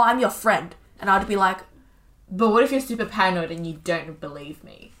 "Oh, I'm your friend," and I'd be like, But what if you're super paranoid and you don't believe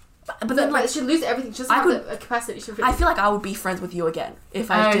me? "But then But she'll lose everything. She doesn't I have could- the capacity. She'll I feel like I would be friends with you again if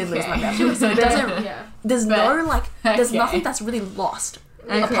I did lose my Okay. memory." So it doesn't. Yeah. There's no there's Okay. nothing that's really lost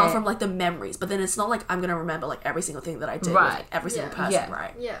Okay. apart from the memories. But then it's not I'm gonna remember every single thing that I did Right. with every single Yeah. person, Yeah.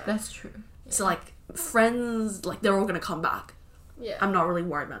 right? Yeah. That's true. So friends, they're all gonna come back. Yeah. I'm not really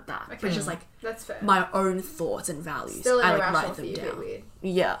worried about that. But Okay. it's just That's fair. my own thoughts and values. Still I irrational write for them you. down. Weird.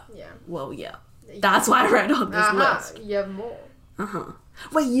 Yeah. Yeah. Well, yeah. That's why I read on this list. You have more. Uh huh.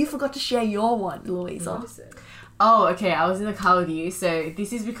 Wait, you forgot to share your one, Louisa. What is it? Oh, okay. I was in the car with you, so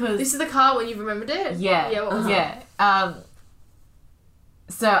this is because This is the car when you remembered it? yeah, Yeah, what was yeah.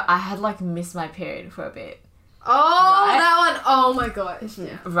 So I had like missed my period for a bit, Oh, Right? that one. Oh my gosh.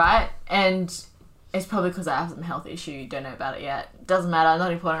 Yeah. right? And it's probably because I have some health issue. Don't know about it yet. Doesn't matter.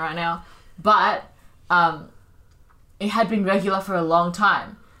 Not important right now. But it had been regular for a long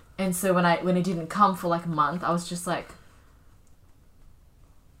time, and so when it didn't come for like a month, I was just like,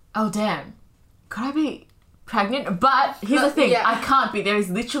 oh damn, could I be pregnant? But here's the thing, yeah. I can't be. There is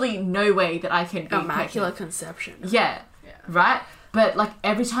literally no way that I can be Immaculate pregnant. conception. Yeah, Yeah. right? But like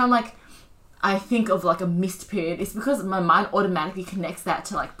every time like I think of like a missed period, it's because my mind automatically connects that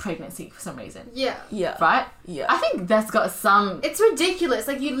to like pregnancy for some reason. Yeah. Yeah. Right? Yeah. I think that's got some It's ridiculous.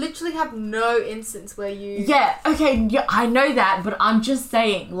 Like, you literally have no instance where you... yeah, okay, yeah, I know that, but I'm just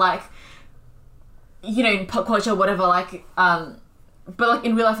saying, like, you know, in pop culture, whatever, like, but like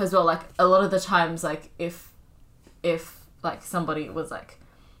in real life as well, like a lot of the times, like if like somebody was like,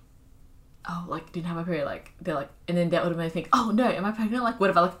 oh, like didn't have a period, like they're like, and then they automatically think, oh no, am I pregnant? Like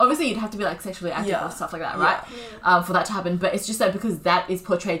whatever. Like obviously you'd have to be like sexually active Yeah. or stuff like that, Yeah. right? For that to happen. But it's just that because that is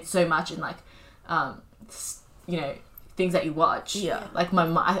portrayed so much in like, you know, things that you watch. Yeah. Like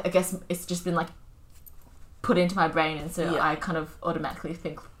I guess it's just been like put into my brain, and so Yeah. I kind of automatically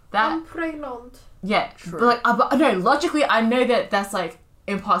think that. I'm pregnant. Yeah. True. But like, but no, logically I know that that's like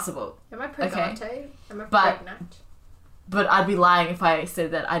impossible. Am I pregnant? Am I But- pregnant? But I'd be lying if I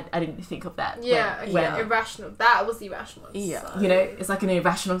said that I didn't think of that. Yeah, when- okay. when, Irrational. That was irrational. Yeah. So- you know, it's like an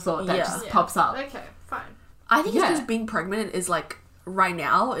irrational thought that Yeah. just Yeah. pops up. Okay, fine. I think it's Yeah. because being pregnant is like right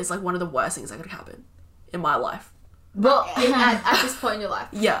now is like one of the worst things that could happen in my life. Well, At this point in your life.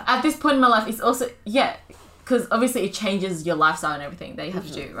 Yeah. at this point in my life, it's also because obviously it changes your lifestyle and everything that you have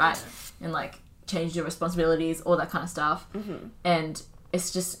to do, right? And like change your responsibilities, all that kind of stuff. And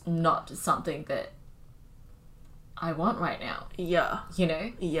it's just not something that I want right now, Yeah. you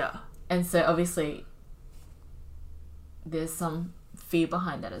know. Yeah. And so obviously there's some fear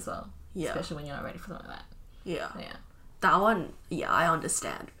behind that as well, Yeah. especially when you're not ready for something like that. Yeah. Yeah, That one, yeah, I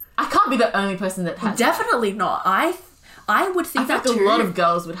understand. I can't be the only person that has that. Definitely not. I would I think think that a too. lot of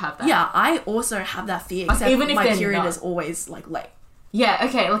girls would have that. Yeah, I also have that fear, except even if my they're period not. is always like late. Yeah,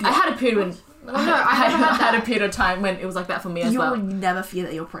 okay, like I had a period when No, I never had had a that. period of time when it was like that for me as You well. would never fear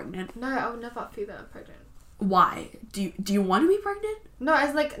that you're pregnant. No, I would never feel that I'm pregnant. Why? Do you want to be pregnant? No,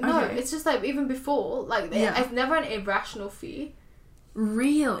 it's like, no, Okay. it's just like even before, like, Yeah. it's never an irrational fear.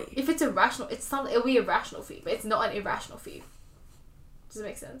 Really? If it's irrational, it'll be a rational fear, but it's not an irrational fear. Does it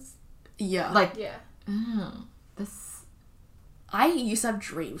make sense? Yeah. Like, Yeah. oh, that's I used to have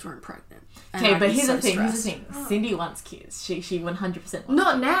dreams when I'm pregnant. and okay. I'd But be here's so the thing. stressed. Here's the thing. Cindy wants kids. She 100% wants.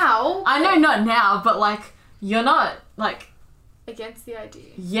 Not now. I know, not now, but like you're not like Against the idea.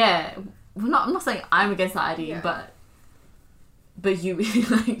 yeah. I'm not saying I'm against the idea, Yeah. but you really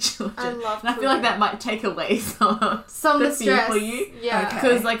like children. I love And I feel like children. that might take away some of Some of the the fear stress. for you. Yeah. Okay.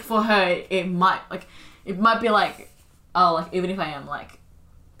 Because like for her, it might be like, oh, like even if I am like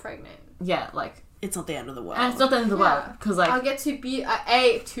Pregnant. yeah, like It's not the end of the world. and it's not the end of the world because like I'll get to be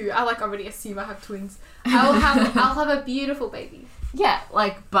I like already assume I have twins. I'll have a beautiful baby. yeah,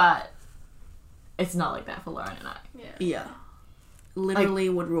 like but it's not like that for Lauren and I. Yeah. Yeah. Literally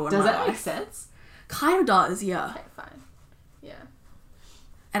would ruin Does my that make life. sense? Kind of does, yeah. Okay, fine. Yeah.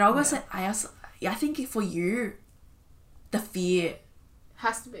 And I was say, I think for you, the fear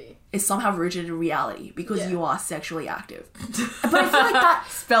Has to be. is somehow rooted in reality because Yeah. you are sexually active. But I feel like that.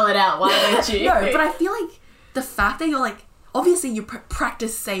 Spell it out, why don't you? No, but I feel like the fact that you're like, obviously you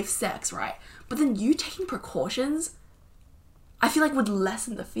practice safe sex, right? But then you taking precautions, I feel like would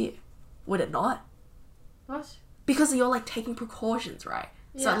lessen the fear. Would it not? What? Because you're like taking precautions, right?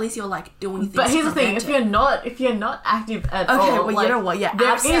 So Yeah. at least you're like doing things. But here's to the thing: prevent if you're not active at Okay, all, well, like, you know what? Yeah,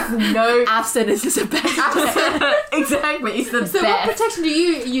 there is no abstinence is the best. exactly. It's the So what best. protection do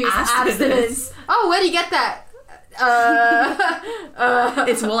you use? Abstinence. Abstinence. Oh, where do you get that?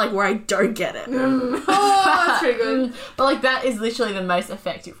 It's more like where I don't get it. Oh, that's pretty good. But like that is literally the most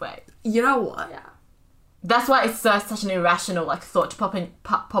effective way. You know what? Yeah. That's why it's such an irrational like thought to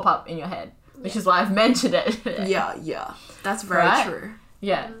pop up in your head, which is why I've mentioned it. Yeah. That's very Right? true.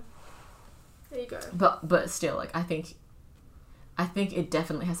 Yeah. There you go. But still, like I think it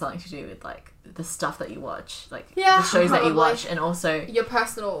definitely has something to do with like the stuff that you watch, like Yeah, the shows that you probably. watch, and also Your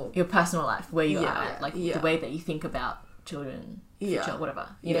personal. your personal life, where you Yeah, are at, like yeah. the way that you think about children, Yeah. future, whatever.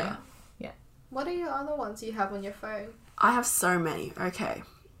 You know. What are your other ones you have on your phone? I have so many. Okay.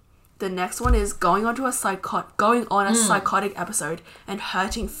 The next one is going on a psychotic episode and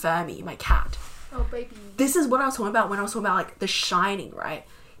hurting Fermi, my cat. Oh, baby. This is what I was talking about when I was talking about like The Shining, right?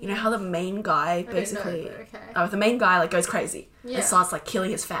 You know how the main guy know, basically, but okay. the main guy like goes crazy Yeah. and starts like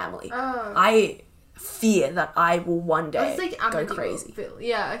killing his family. Oh. I fear that I will one day It's like go Amityville. crazy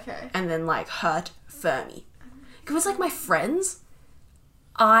Yeah, okay. and then like hurt Fermi. Because like my friends,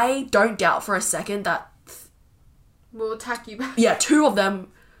 I don't doubt for a second that We'll attack you back. yeah, two of them,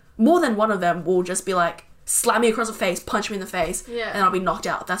 more than one of them will just be like slam me across the face, punch me in the face, Yeah. and I'll be knocked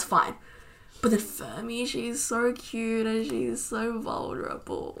out. That's fine. But then Fermi, she's so cute and she's so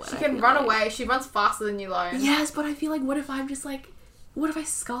vulnerable. She can run away. She runs faster than you, Lauren. Yes, but I feel like what if I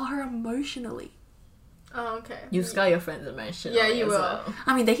scar her emotionally? Oh, okay. You scar your friends emotionally. Yeah, you as will. well.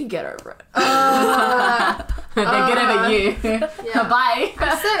 I mean, they can get over it. They get over you. Yeah. Bye.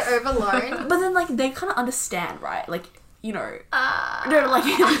 I'm so over Lauren. But then, like, they kind of understand, right? Like, you know, no, like,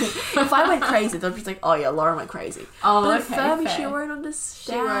 if I went crazy, they'll be like, oh yeah, Lauren went crazy. Oh, But okay, Fermi, fair. she won't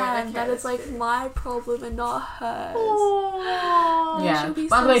understand She won't, okay, that it's that's like true. my problem and not hers. Yeah. she'll be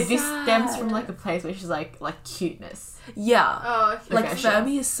By the so way, this sad. stems from like a place where she's like cuteness. Yeah. Oh, okay. Like, Okay, sure.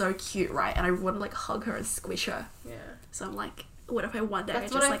 Fermi is so cute, right? And I want to, like, hug her and squish her. Yeah. So I'm like, what if I one day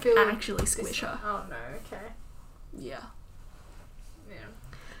That's I what just, I like, feel actually this- squish her? Oh, no. Okay. Yeah. Yeah.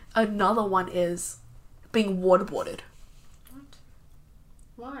 Another one is being waterboarded. What?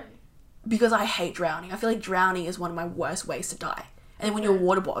 Why? Because I hate drowning. I feel like drowning is one of my worst ways to die. And then when you're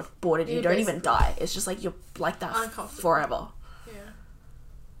waterboarded, you You're don't even die. It's just like you're like that Uncomfortable. forever. Yeah.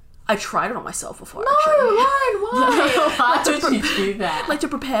 I tried it on myself before, No, actually. Lauren, why? Why would you do that? Like to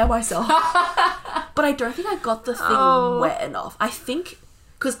prepare myself. But I don't think I got the thing Oh. wet enough. I think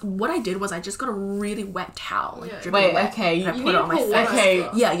because what I did was I just got a really wet towel, like Yeah. dripping Wait, wet, okay, and I you put need it on to my pour face. water Okay. as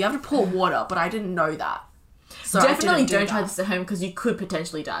well. Yeah, you have to pour water, but I didn't know that. So I Definitely didn't do don't try that. this at home because you could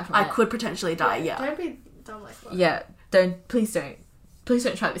potentially die from I it. could potentially die. Yeah. Don't be dumb like that. Yeah, please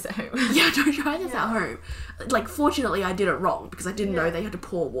don't try this at home. Yeah, don't try this Yeah. at home. Like, fortunately, I did it wrong because I didn't know Yeah. they had to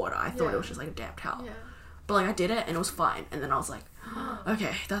pour water. I thought Yeah. it was just like a damn towel. Yeah. But like, I did it and it was fine. And then I was like,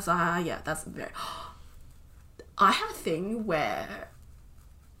 okay, that's that's very. I have a thing where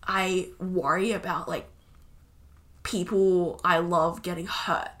I worry about like people I love getting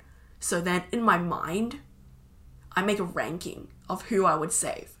hurt. So then in my mind, I make a ranking of who I would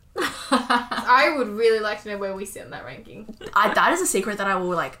save. I would really like to know where we sit in that ranking. That is a secret that I will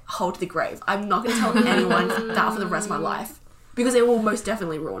like hold to the grave. I'm not going to tell anyone that for the rest of my life because it will most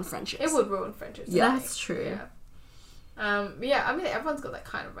definitely ruin friendships. It would ruin friendships. I Yeah. think. That's true. Yeah. Yeah, I mean, everyone's got that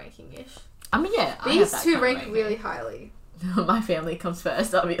kind of ranking-ish. I mean, yeah. I have These that two kind of rank ranking. really highly. My family comes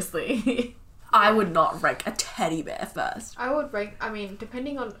first, obviously. I would not rank a teddy bear first. I would rank, I mean,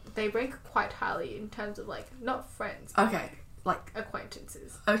 depending on, they rank quite highly in terms of, like, not friends, but Okay, like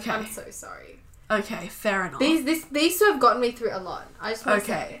acquaintances. Okay. I'm so sorry. okay, fair enough. These two have gotten me through a lot. I just want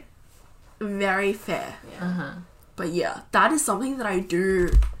to Okay. say. Very fair. Yeah. Uh-huh. But yeah, that is something that I do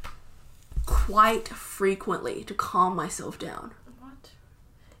quite frequently to calm myself down. What?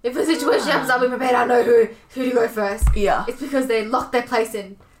 If a situation happens, I'll be prepared. I know who to go first. Yeah. It's because they locked their place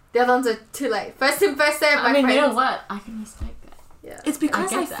in. The other ones are too late. First in, first served, my I mean, friends. you know what? I can respect that. Yeah. It's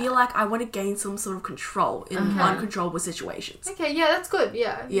because I I, get that. feel like I want to gain some sort of control in uncontrollable situations. Okay, yeah, that's good.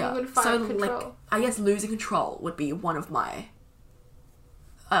 Yeah. Yeah. You would find So control. like I guess losing control would be one of my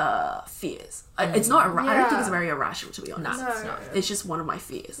fears. It's not I don't think it's Yeah. very irrational, to be honest. No. it's not. It's just one of my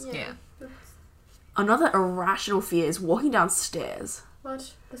fears. Yeah. Another irrational fear is walking downstairs.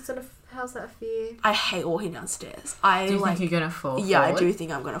 What? That's sort of, how's that fear? I hate walking downstairs. I Do you like think you're gonna fall yeah, forward? I do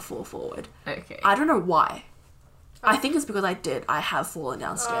think I'm gonna fall forward. Okay. I don't know why. I think it's because I have fallen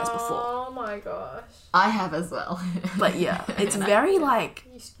downstairs before. Oh my gosh. I have as well. But yeah, it's very like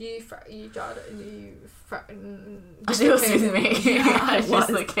She was with me. I I was.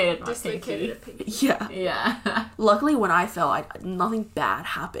 dislocated my dislocated pinky. a pinky. yeah. Yeah. Luckily, when I fell, nothing bad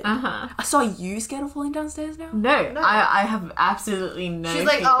happened. Uh-huh. So are you scared of falling downstairs now? No, No. I have absolutely no. She's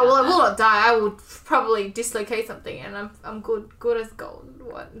like, fear oh well, I about will not die. I will probably dislocate something, and I'm good as gold.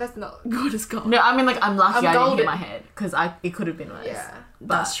 What? That's not. Good as that. gold. No, I mean like I'm lucky I'm I didn't golden. hit my head because it could have been worse. Yeah.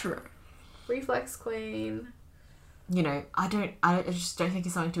 That's true. Reflex queen. You know, I just don't think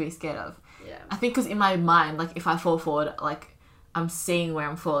it's something to be scared of. Yeah. I think because in my mind, like if I fall forward, like I'm seeing where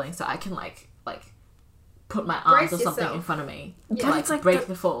I'm falling, so I can like put my arms Brace or something yourself. in front of me Yeah. to But it's like break the-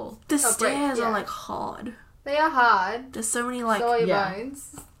 the fall. The Oh, great, stairs yeah. are like hard. They are hard. There's so many like So are your yeah.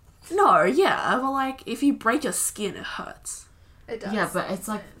 bones. no, yeah, but like if you break your skin, it hurts. It does. Yeah, but it's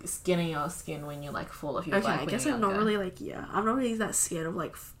like skinning your skin when you like fall off your Okay, bike. I when guess you're I'm not younger. really like I'm not really that scared of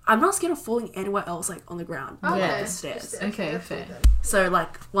like I'm not scared of falling anywhere else like on the ground. Okay. Yeah. The stairs. Just- Okay, that's fair. good So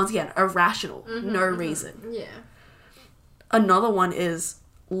like once again, irrational, no reason. then. Yeah. Another one is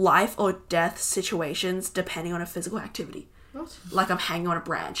life or death situations depending on a physical activity. What? Like I'm hanging on a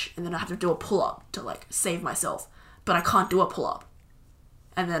branch and then I have to do a pull-up to like save myself, but I can't do a pull-up.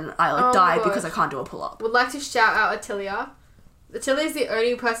 And then I like Oh my die gosh. because I can't do a pull-up. Would like to shout out Attilia. Attilia is the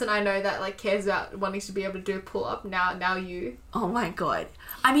only person I know that like cares about wanting to be able to do a pull-up. Now you. Oh my god.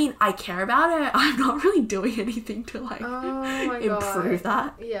 I mean, I care about it. I'm not really doing anything to like Oh my improve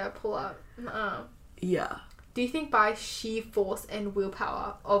god. that. Yeah, pull-up. Yeah. Do you think by sheer force and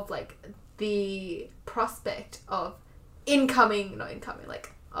willpower of like the prospect of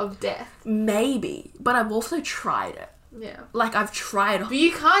of death? Maybe. But I've also tried it. Yeah. Like I've tried. But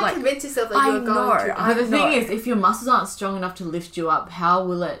you can't Like, convince yourself that I you're going know, to. But the know. thing is, if your muscles aren't strong enough to lift you up, how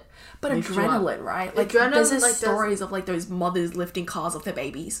will it? But lift you up? adrenaline, right? Like Adrenaline, there's this like, does- stories of like those mothers lifting cars off their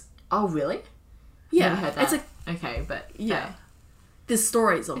babies. Oh, really? Yeah. Never heard that. It's like okay, but yeah. There's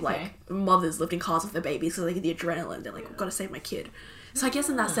stories of Okay. like mothers lifting cars off their babies because they get the adrenaline. They're like, I've got to save my kid. So I guess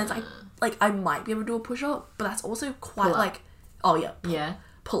in that sense, I might be able to do a push up, but that's also quite Pull up. like, oh yeah, yeah.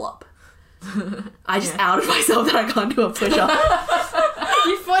 pull up. I just outed myself that I can't do a push up.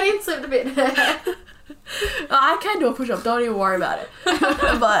 You Freudian slipped a bit. I can do a push up. Don't even worry about it.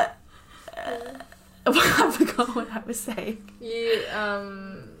 But I forgot what I was saying. you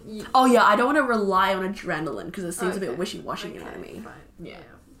Oh yeah, I don't want to rely on adrenaline because it seems a bit Okay. wishy-washy. You know what I mean? Fine. Yeah.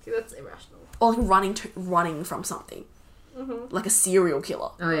 See, that's irrational. Or like running from something, like a serial killer.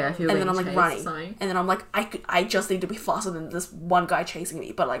 Oh yeah, if you're And then I'm being like chased running, or something. and then I'm like, I just need to be faster than this one guy chasing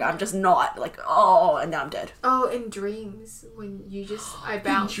me, but like I'm just not. Like and now I'm dead. Oh, in dreams when you just I In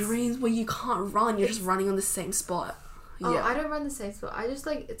bounce. dreams where you can't run, you're just running on the same spot. Oh, Yeah. I don't run the same spot. I just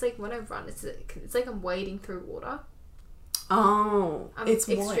like it's like when I run, it's like I'm wading through water. Oh, I'm it's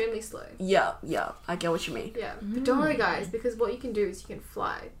more. extremely slow. Yeah, I get what you mean. Yeah, but don't worry, guys, because what you can do is you can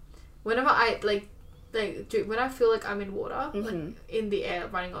fly. Whenever I when I feel like I'm in water, like in the air,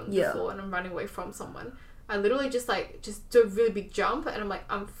 running on the floor, and I'm running away from someone, I literally just do a really big jump, and I'm like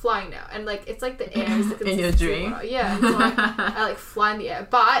I'm flying now, and like it's like the air is the In your consistency of dream? water. Yeah, so like, I like fly in the air,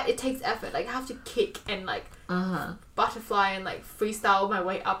 but it takes effort. Like I have to kick and like butterfly and like freestyle my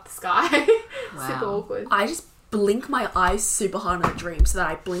way up the sky. Super Wow. awkward. I just blink my eyes super hard in a dream so that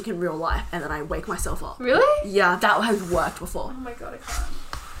I blink in real life and then I wake myself up. Really? Yeah, that has worked before. Oh my god, I can't.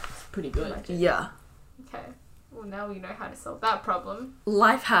 Pretty good. Imagine. Yeah. Okay. Well, now we know how to solve that problem.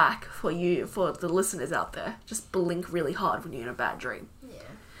 Life hack for the listeners out there. Just blink really hard when you're in a bad dream. Yeah.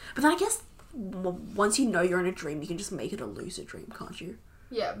 But then I guess once you know you're in a dream, you can just make it a lucid dream, can't you?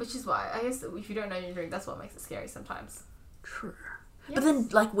 Yeah, which is why I guess if you don't know your dream, that's what makes it scary sometimes. True. But then,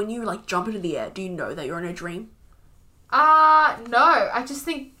 like, when you, like, jump into the air, do you know that you're in a dream? No. I just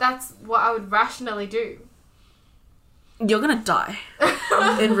think that's what I would rationally do. You're gonna die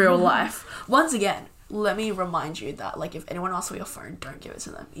in real life. Once again, let me remind you that, like, if anyone asks for your phone, don't give it to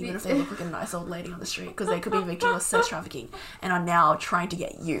them. Even if they look like a nice old lady on the street, because they could be victims of sex trafficking and are now trying to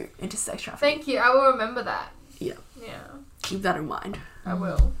get you into sex trafficking. Thank you. I will remember that. Yeah. Yeah, Keep that in mind. I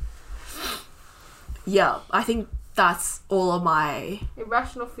will. Yeah, I think that's all of my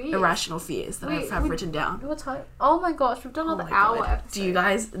Irrational fear. irrational fears that I have written down. What time? Oh my gosh, we've done Oh another my hour God.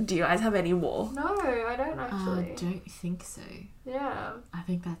 episode. Do you guys have any more? No, I don't I actually. don't think so. Yeah. I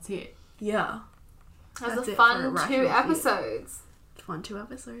think that's it. Yeah. That was That's a it for fun irrational 2 fear. episodes. Fun 2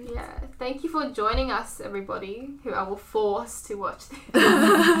 episodes. Yeah. Thank you for joining us, everybody, who I will force to watch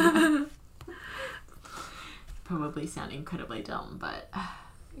this. Probably sound incredibly dumb, but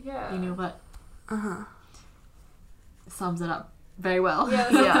Yeah. you know what? Uh-huh. Sums it up very well. Yeah,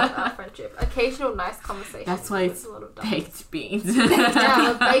 that's Yeah. our friendship. Occasional nice conversation. That's why with it's a lot of dumb- baked beans.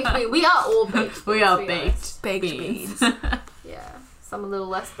 Yeah, baked beans. We are all baked. We beans, are to be baked. Baked beans. beans. Yeah, some a little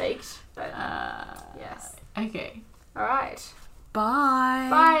less baked, but Yes. yes. Okay. All right. Bye.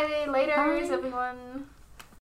 Bye. Later, Bye. everyone.